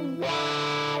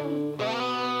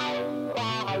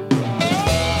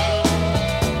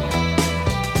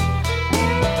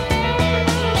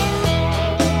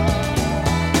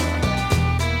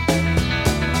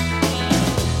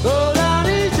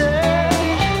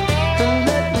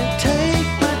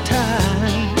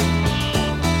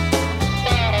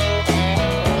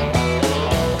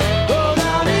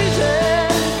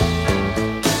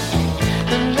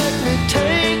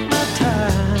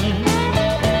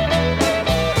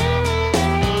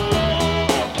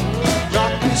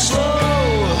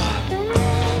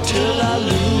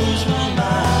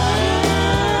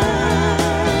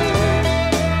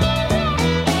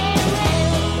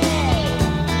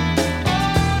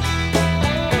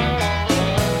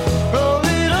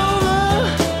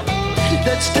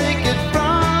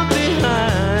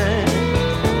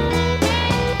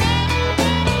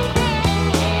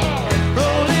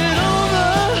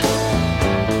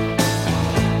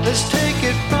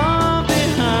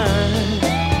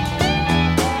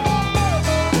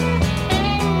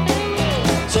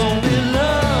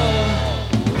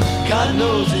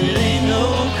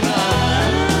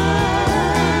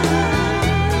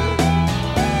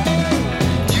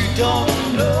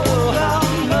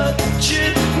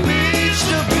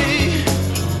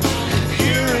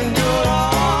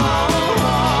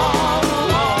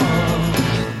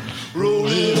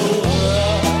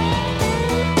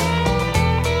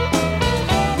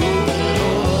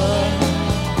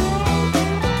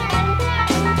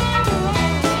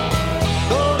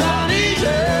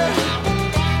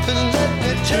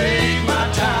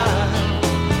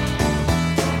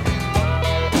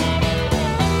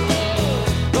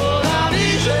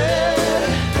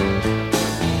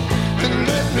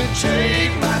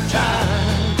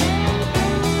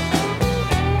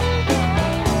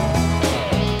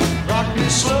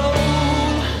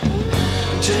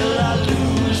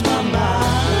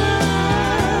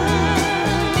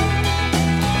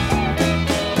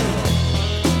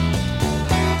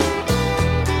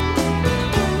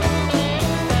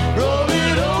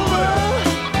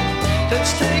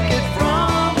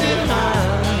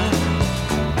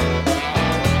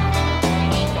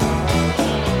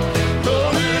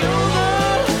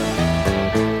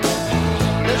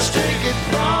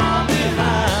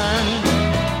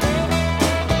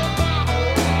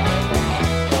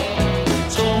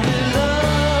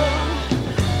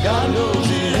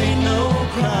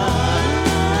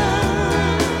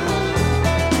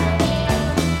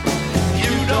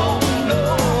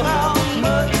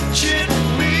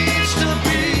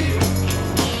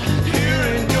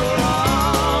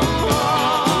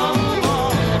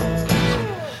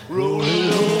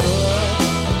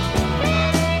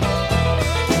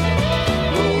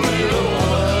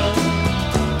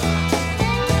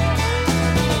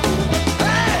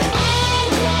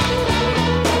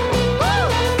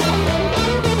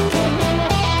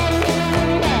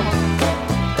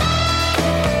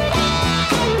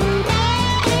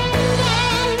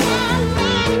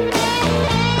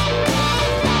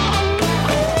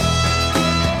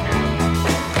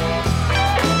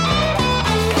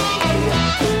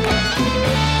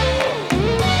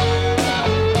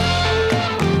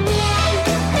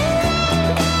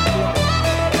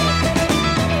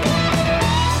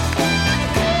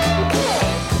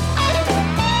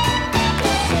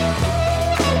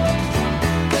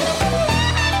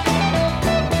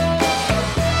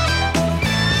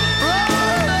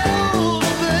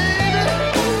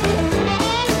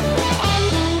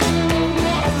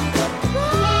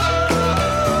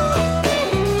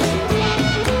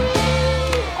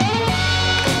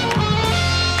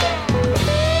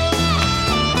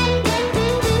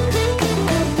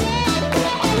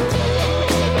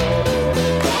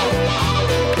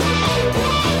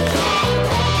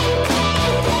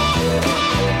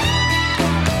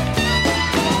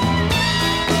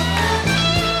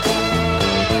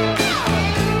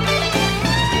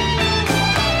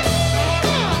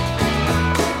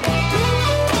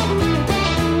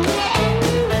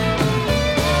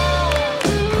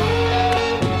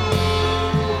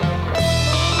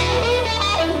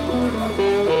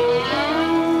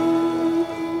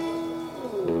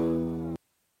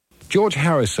 George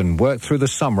Harrison worked through the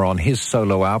summer on his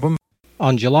solo album.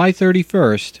 On July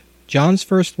 31st, John's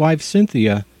first wife,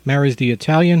 Cynthia, marries the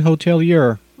Italian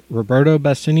hotelier Roberto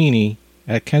Bassanini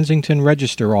at Kensington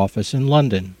Register Office in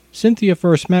London. Cynthia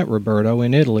first met Roberto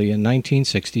in Italy in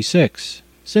 1966.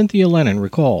 Cynthia Lennon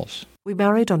recalls. We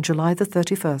married on July the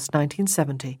 31st,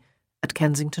 1970, at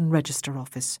Kensington Register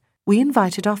Office. We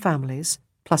invited our families,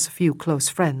 plus a few close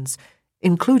friends,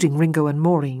 including Ringo and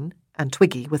Maureen, and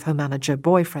Twiggy with her manager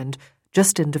boyfriend,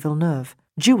 Justin de Villeneuve.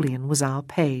 Julian was our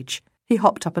page. He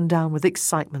hopped up and down with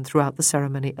excitement throughout the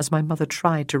ceremony as my mother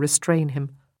tried to restrain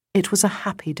him. It was a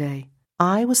happy day.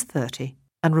 I was 30,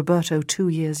 and Roberto 2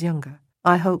 years younger.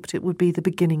 I hoped it would be the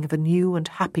beginning of a new and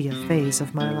happier phase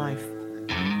of my life.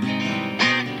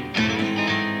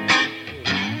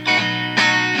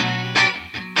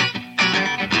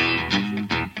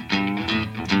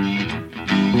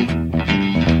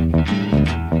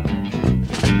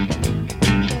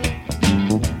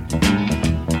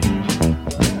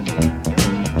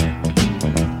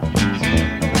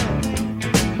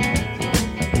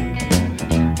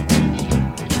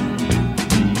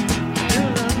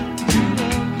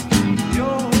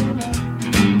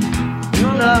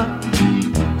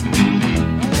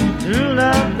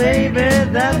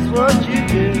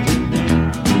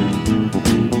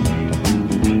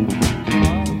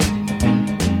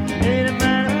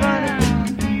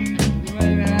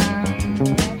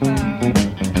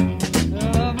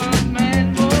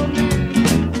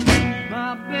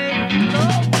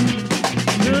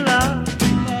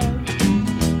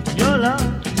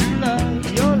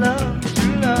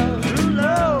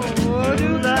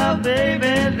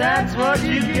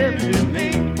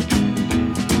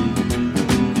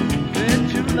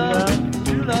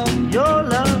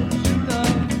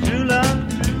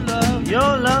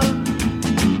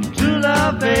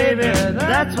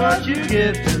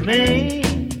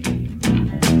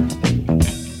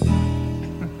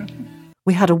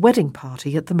 We had a wedding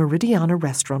party at the Meridiana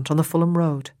restaurant on the Fulham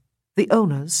Road. The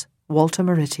owners, Walter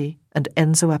Maritti and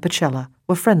Enzo Apicella,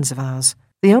 were friends of ours.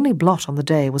 The only blot on the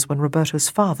day was when Roberto's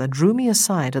father drew me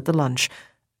aside at the lunch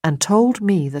and told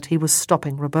me that he was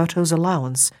stopping Roberto's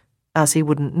allowance, as he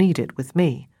wouldn't need it with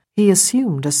me. He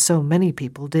assumed, as so many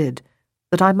people did,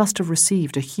 that I must have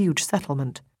received a huge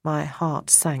settlement. My heart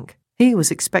sank. He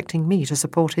was expecting me to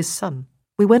support his son.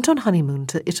 We went on honeymoon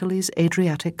to Italy's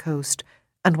Adriatic coast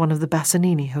and one of the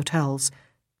Bassanini hotels,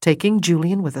 taking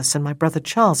Julian with us and my brother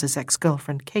Charles's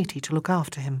ex-girlfriend Katie to look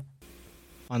after him.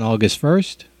 On August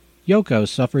 1st, Yoko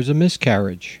suffers a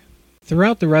miscarriage.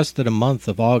 Throughout the rest of the month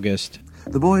of August,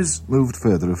 the boys moved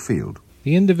further afield.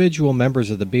 The individual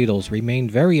members of the Beatles remained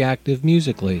very active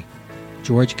musically.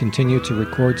 George continued to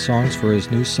record songs for his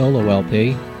new solo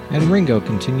LP, and Ringo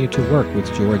continued to work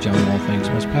with George on All Things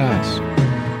Must Pass.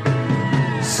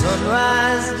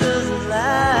 Sunrise doesn't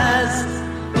last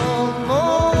all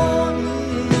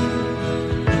morning.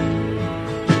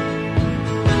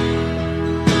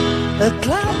 A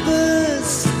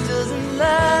cloudburst doesn't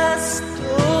last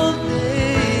all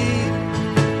day.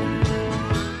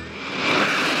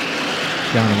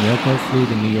 John and Yoko flew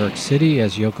to New York City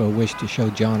as Yoko wished to show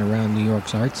John around New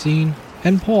York's art scene,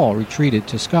 and Paul retreated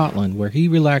to Scotland where he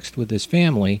relaxed with his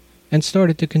family and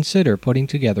started to consider putting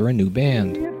together a new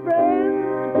band.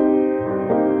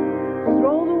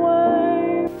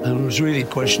 And it was really a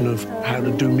question of how to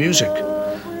do music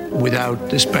without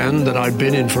this band that I'd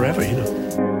been in forever, you know.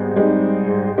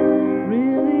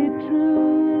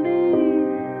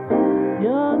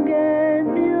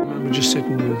 I remember just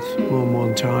sitting with Mum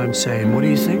one time saying, what do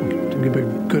you think? Do you think it'd be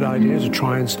a good idea to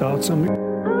try and start something?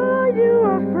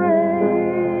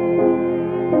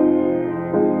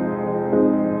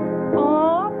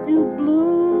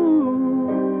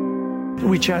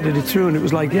 We chatted it through and it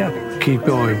was like, yeah, keep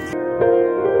going.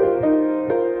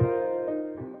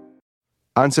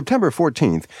 On September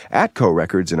 14th, Atco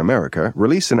Records in America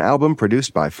released an album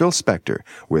produced by Phil Spector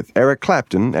with Eric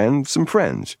Clapton and some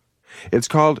friends. It's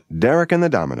called Derek and the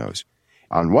Dominoes.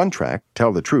 On one track,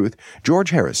 Tell the Truth, George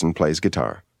Harrison plays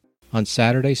guitar. On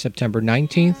Saturday, September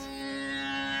 19th,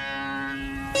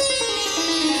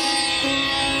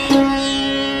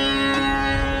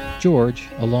 George,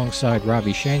 alongside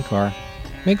Ravi Shankar,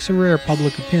 makes a rare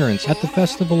public appearance at the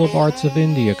Festival of Arts of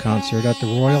India concert at the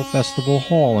Royal Festival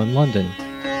Hall in London.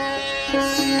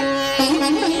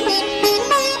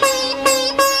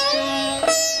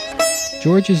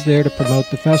 George is there to promote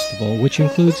the festival, which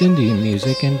includes Indian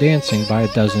music and dancing by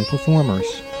a dozen performers.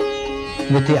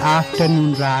 With the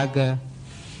afternoon raga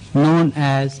known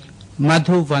as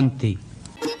Madhuvanti.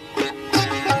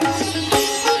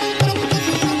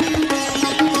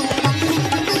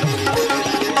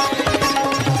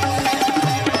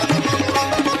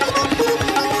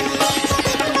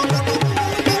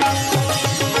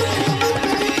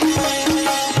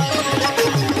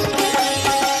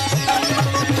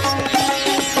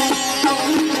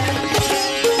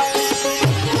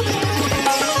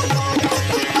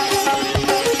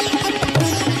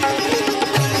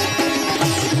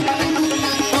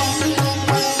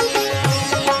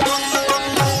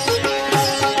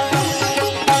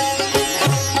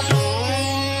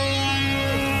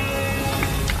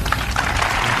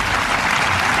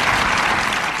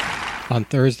 On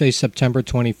Thursday, September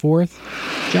 24th,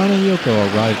 John and Yoko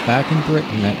arrived back in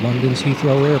Britain at London's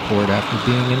Heathrow Airport after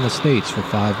being in the States for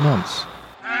 5 months.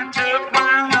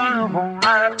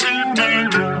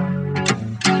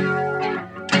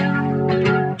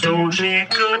 So she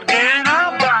could get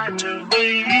a bite to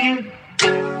eat.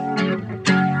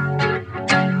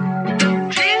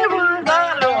 She was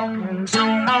alone so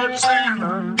much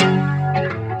salmon.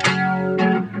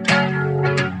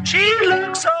 She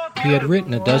looks so He had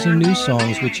written a dozen new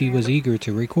songs which he was eager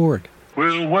to record.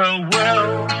 well, well,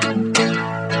 well.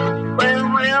 Well,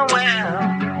 well, well.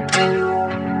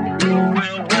 Well,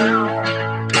 well, well.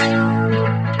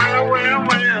 Well, well,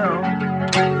 well.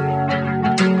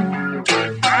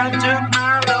 I took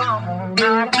my long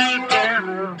out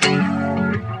together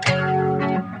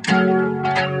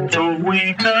so we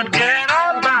could get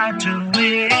a bite to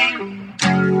eat.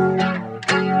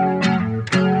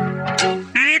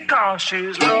 Because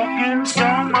she's looking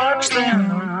so much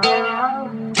thinner.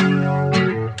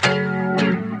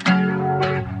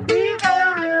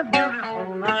 Very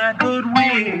beautiful, like could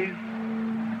we?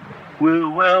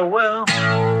 Well, well, well.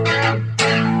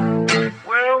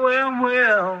 Well, well,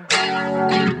 well.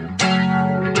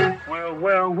 Well,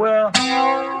 well, well.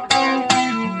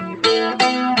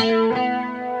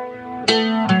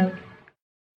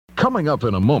 Coming up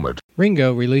in a moment.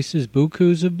 Ringo releases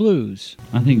Bukus of Blues.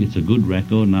 I think it's a good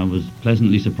record, and I was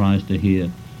pleasantly surprised to hear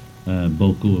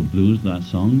Buku of Blues, that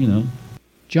song, you know.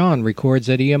 John records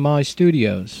at EMI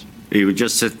Studios. He would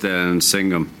just sit there and sing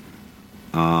them,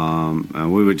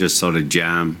 and we would just sort of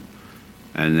jam,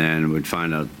 and then we'd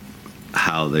find out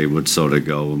how they would sort of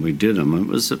go when we did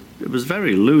them. It was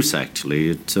very loose,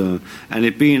 actually. And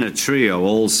it being a trio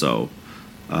also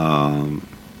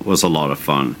was a lot of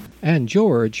fun. And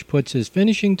George puts his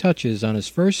finishing touches on his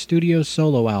first studio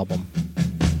solo album.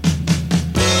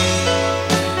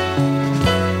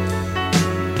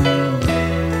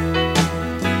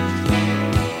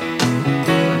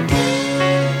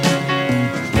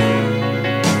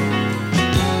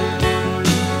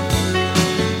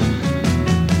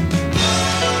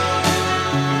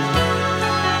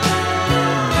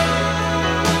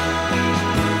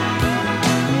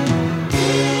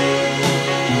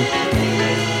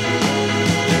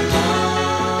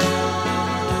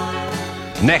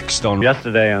 Next on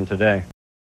Yesterday and Today.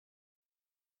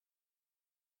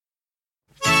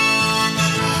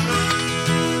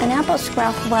 And Apple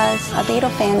Scruff was a Beatle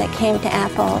fan that came to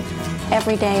Apple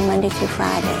every day, Monday through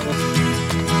Friday.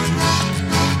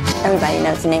 Everybody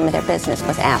knows the name of their business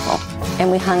was Apple. And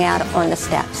we hung out on the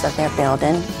steps of their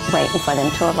building, waiting for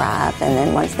them to arrive. And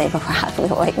then once they've arrived, we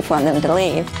were waiting for them to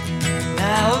leave.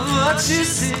 Now watch you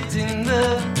sitting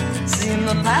there, seeing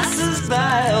the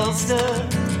passers-by all stir,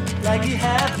 like you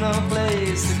have no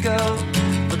place to go.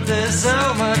 But there's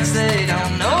so much they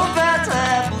don't know about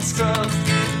Apple Scruff.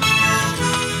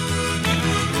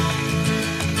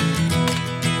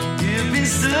 You've been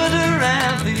stood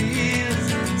around for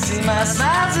years, see my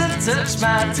smiles and touch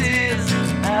my tears.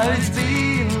 Now it's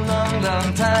been a long,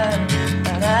 long time,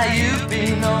 and now you've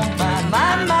been on my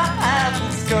mind, my Apple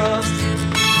Scruff.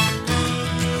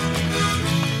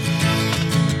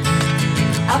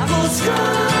 Apple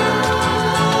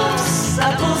Scruffs,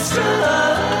 Apple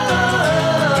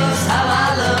Scruffs, how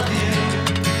I love you,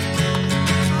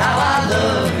 how I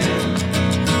love you.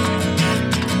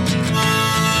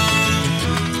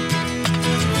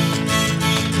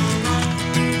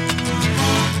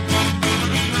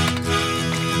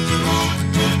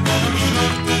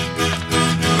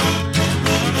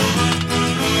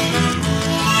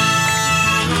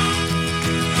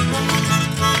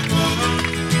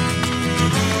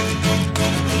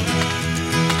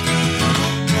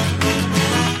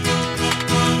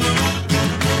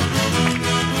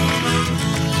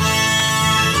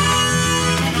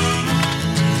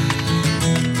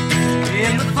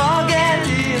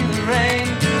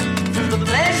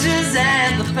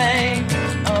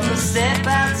 Step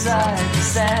outside the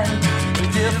sand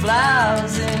with your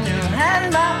flowers in your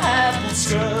hand, my Apple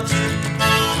Scruffs.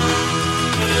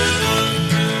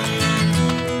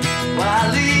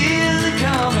 While the years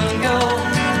come and go,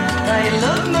 thy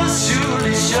love must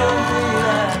surely show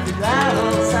that the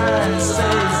battle time and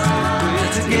space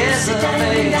we're together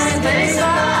face to face, my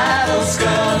Apple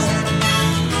Scruffs.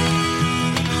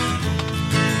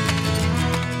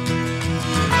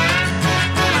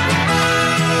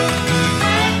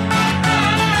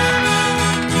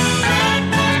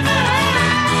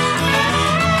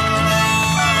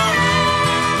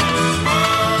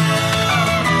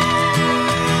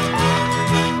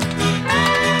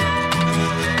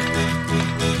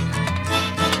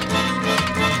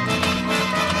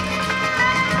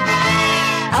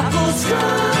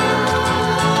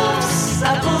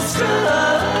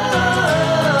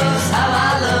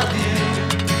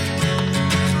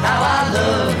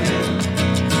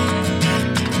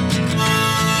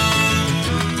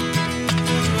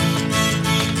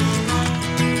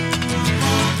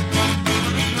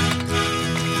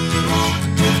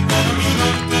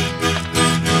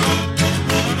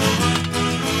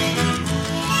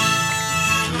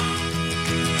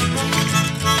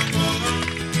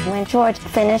 when George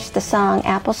finished the song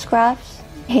Apple Scruffs,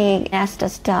 he asked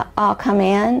us to all come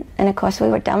in, and of course we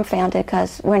were dumbfounded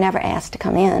because we're never asked to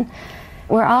come in.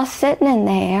 We're all sitting in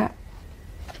there,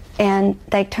 and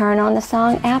they turn on the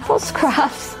song Apple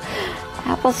Scruffs.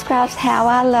 Apple Scruffs, How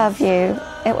I Love You.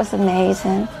 It was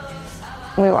amazing.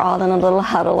 We were all in a little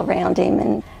huddle around him,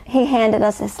 and he handed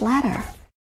us this letter.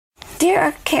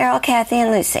 Dear Carol, Kathy,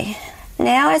 and Lucy,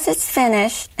 now as it's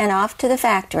finished and off to the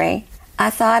factory, I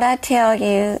thought I'd tell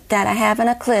you that I haven't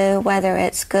a clue whether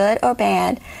it's good or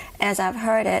bad, as I've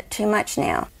heard it too much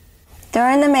now.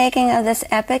 During the making of this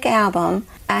epic album,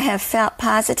 I have felt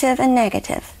positive and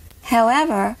negative.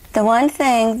 However, the one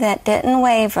thing that didn't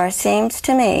waver seems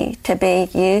to me to be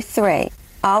you three,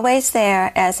 always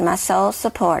there as my sole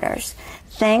supporters.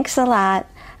 Thanks a lot.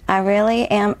 I really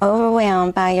am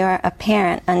overwhelmed by your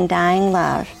apparent undying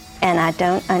love, and I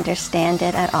don't understand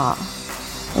it at all.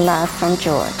 Love from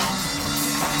George.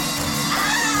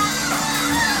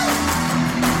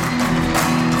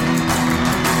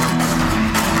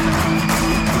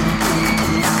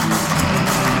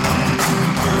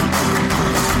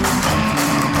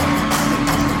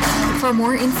 For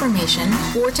more information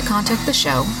or to contact the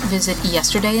show, visit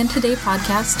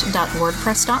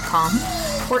yesterdayandtodaypodcast.wordpress.com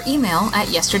or email at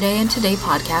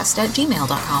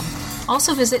yesterdayandtodaypodcast@gmail.com.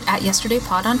 Also visit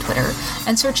 @yesterdaypod on Twitter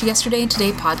and search Yesterday and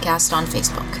Today Podcast on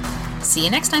Facebook. See you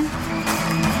next time.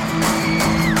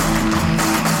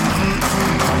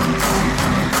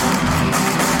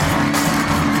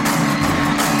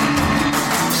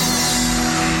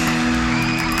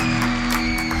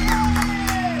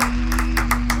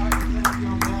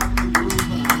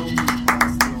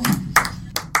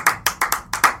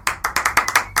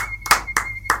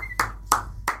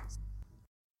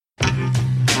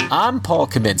 I'm Paul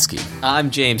Kaminsky.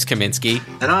 I'm James Kaminsky.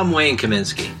 And I'm Wayne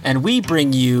Kaminsky. And we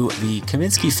bring you the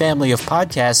Kaminsky family of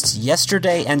podcasts,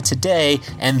 Yesterday and Today,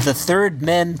 and the Third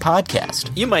Men podcast.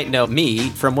 You might know me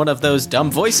from one of those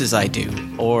dumb voices I do,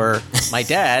 or my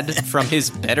dad from his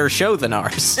better show than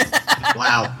ours.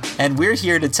 Wow. And we're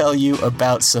here to tell you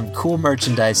about some cool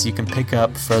merchandise you can pick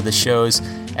up for the shows.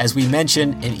 As we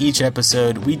mention in each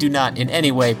episode, we do not in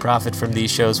any way profit from these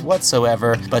shows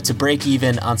whatsoever, but to break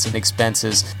even on some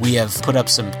expenses, we have put up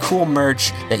some cool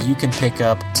merch that you can pick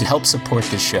up to help support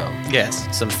the show. Yes,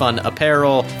 some fun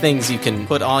apparel, things you can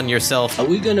put on yourself. Are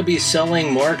we going to be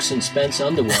selling Marks and Spence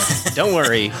underwear? Don't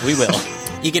worry, we will.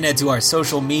 You can head to our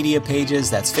social media pages.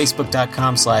 That's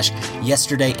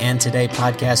facebook.com/Yesterday and Today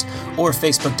podcast or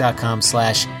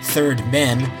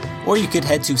facebook.com/thirdmen. Or you could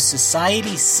head to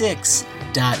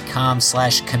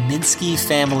society6.com/Kaminsky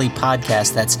Family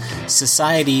Podcast. That's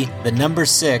society, the number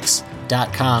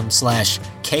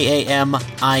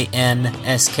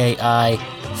 6.com/KAMINSKI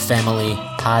Family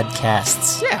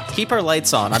Podcasts. Yeah, keep our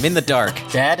lights on. I'm in the dark.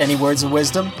 Dad, any words of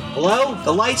wisdom? Hello?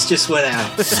 The lights just went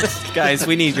out. Guys,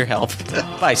 we need your help.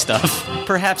 Buy stuff.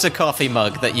 Perhaps a coffee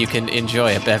mug that you can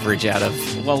enjoy a beverage out of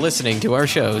while listening to our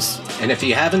shows. And if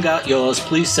you haven't got yours,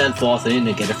 please send forth in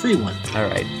and get a free one. All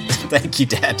right. Thank you,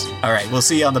 Dad. All right, we'll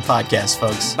see you on the podcast,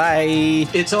 folks. Bye.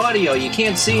 It's audio. You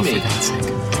can't see me. For God's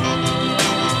sake.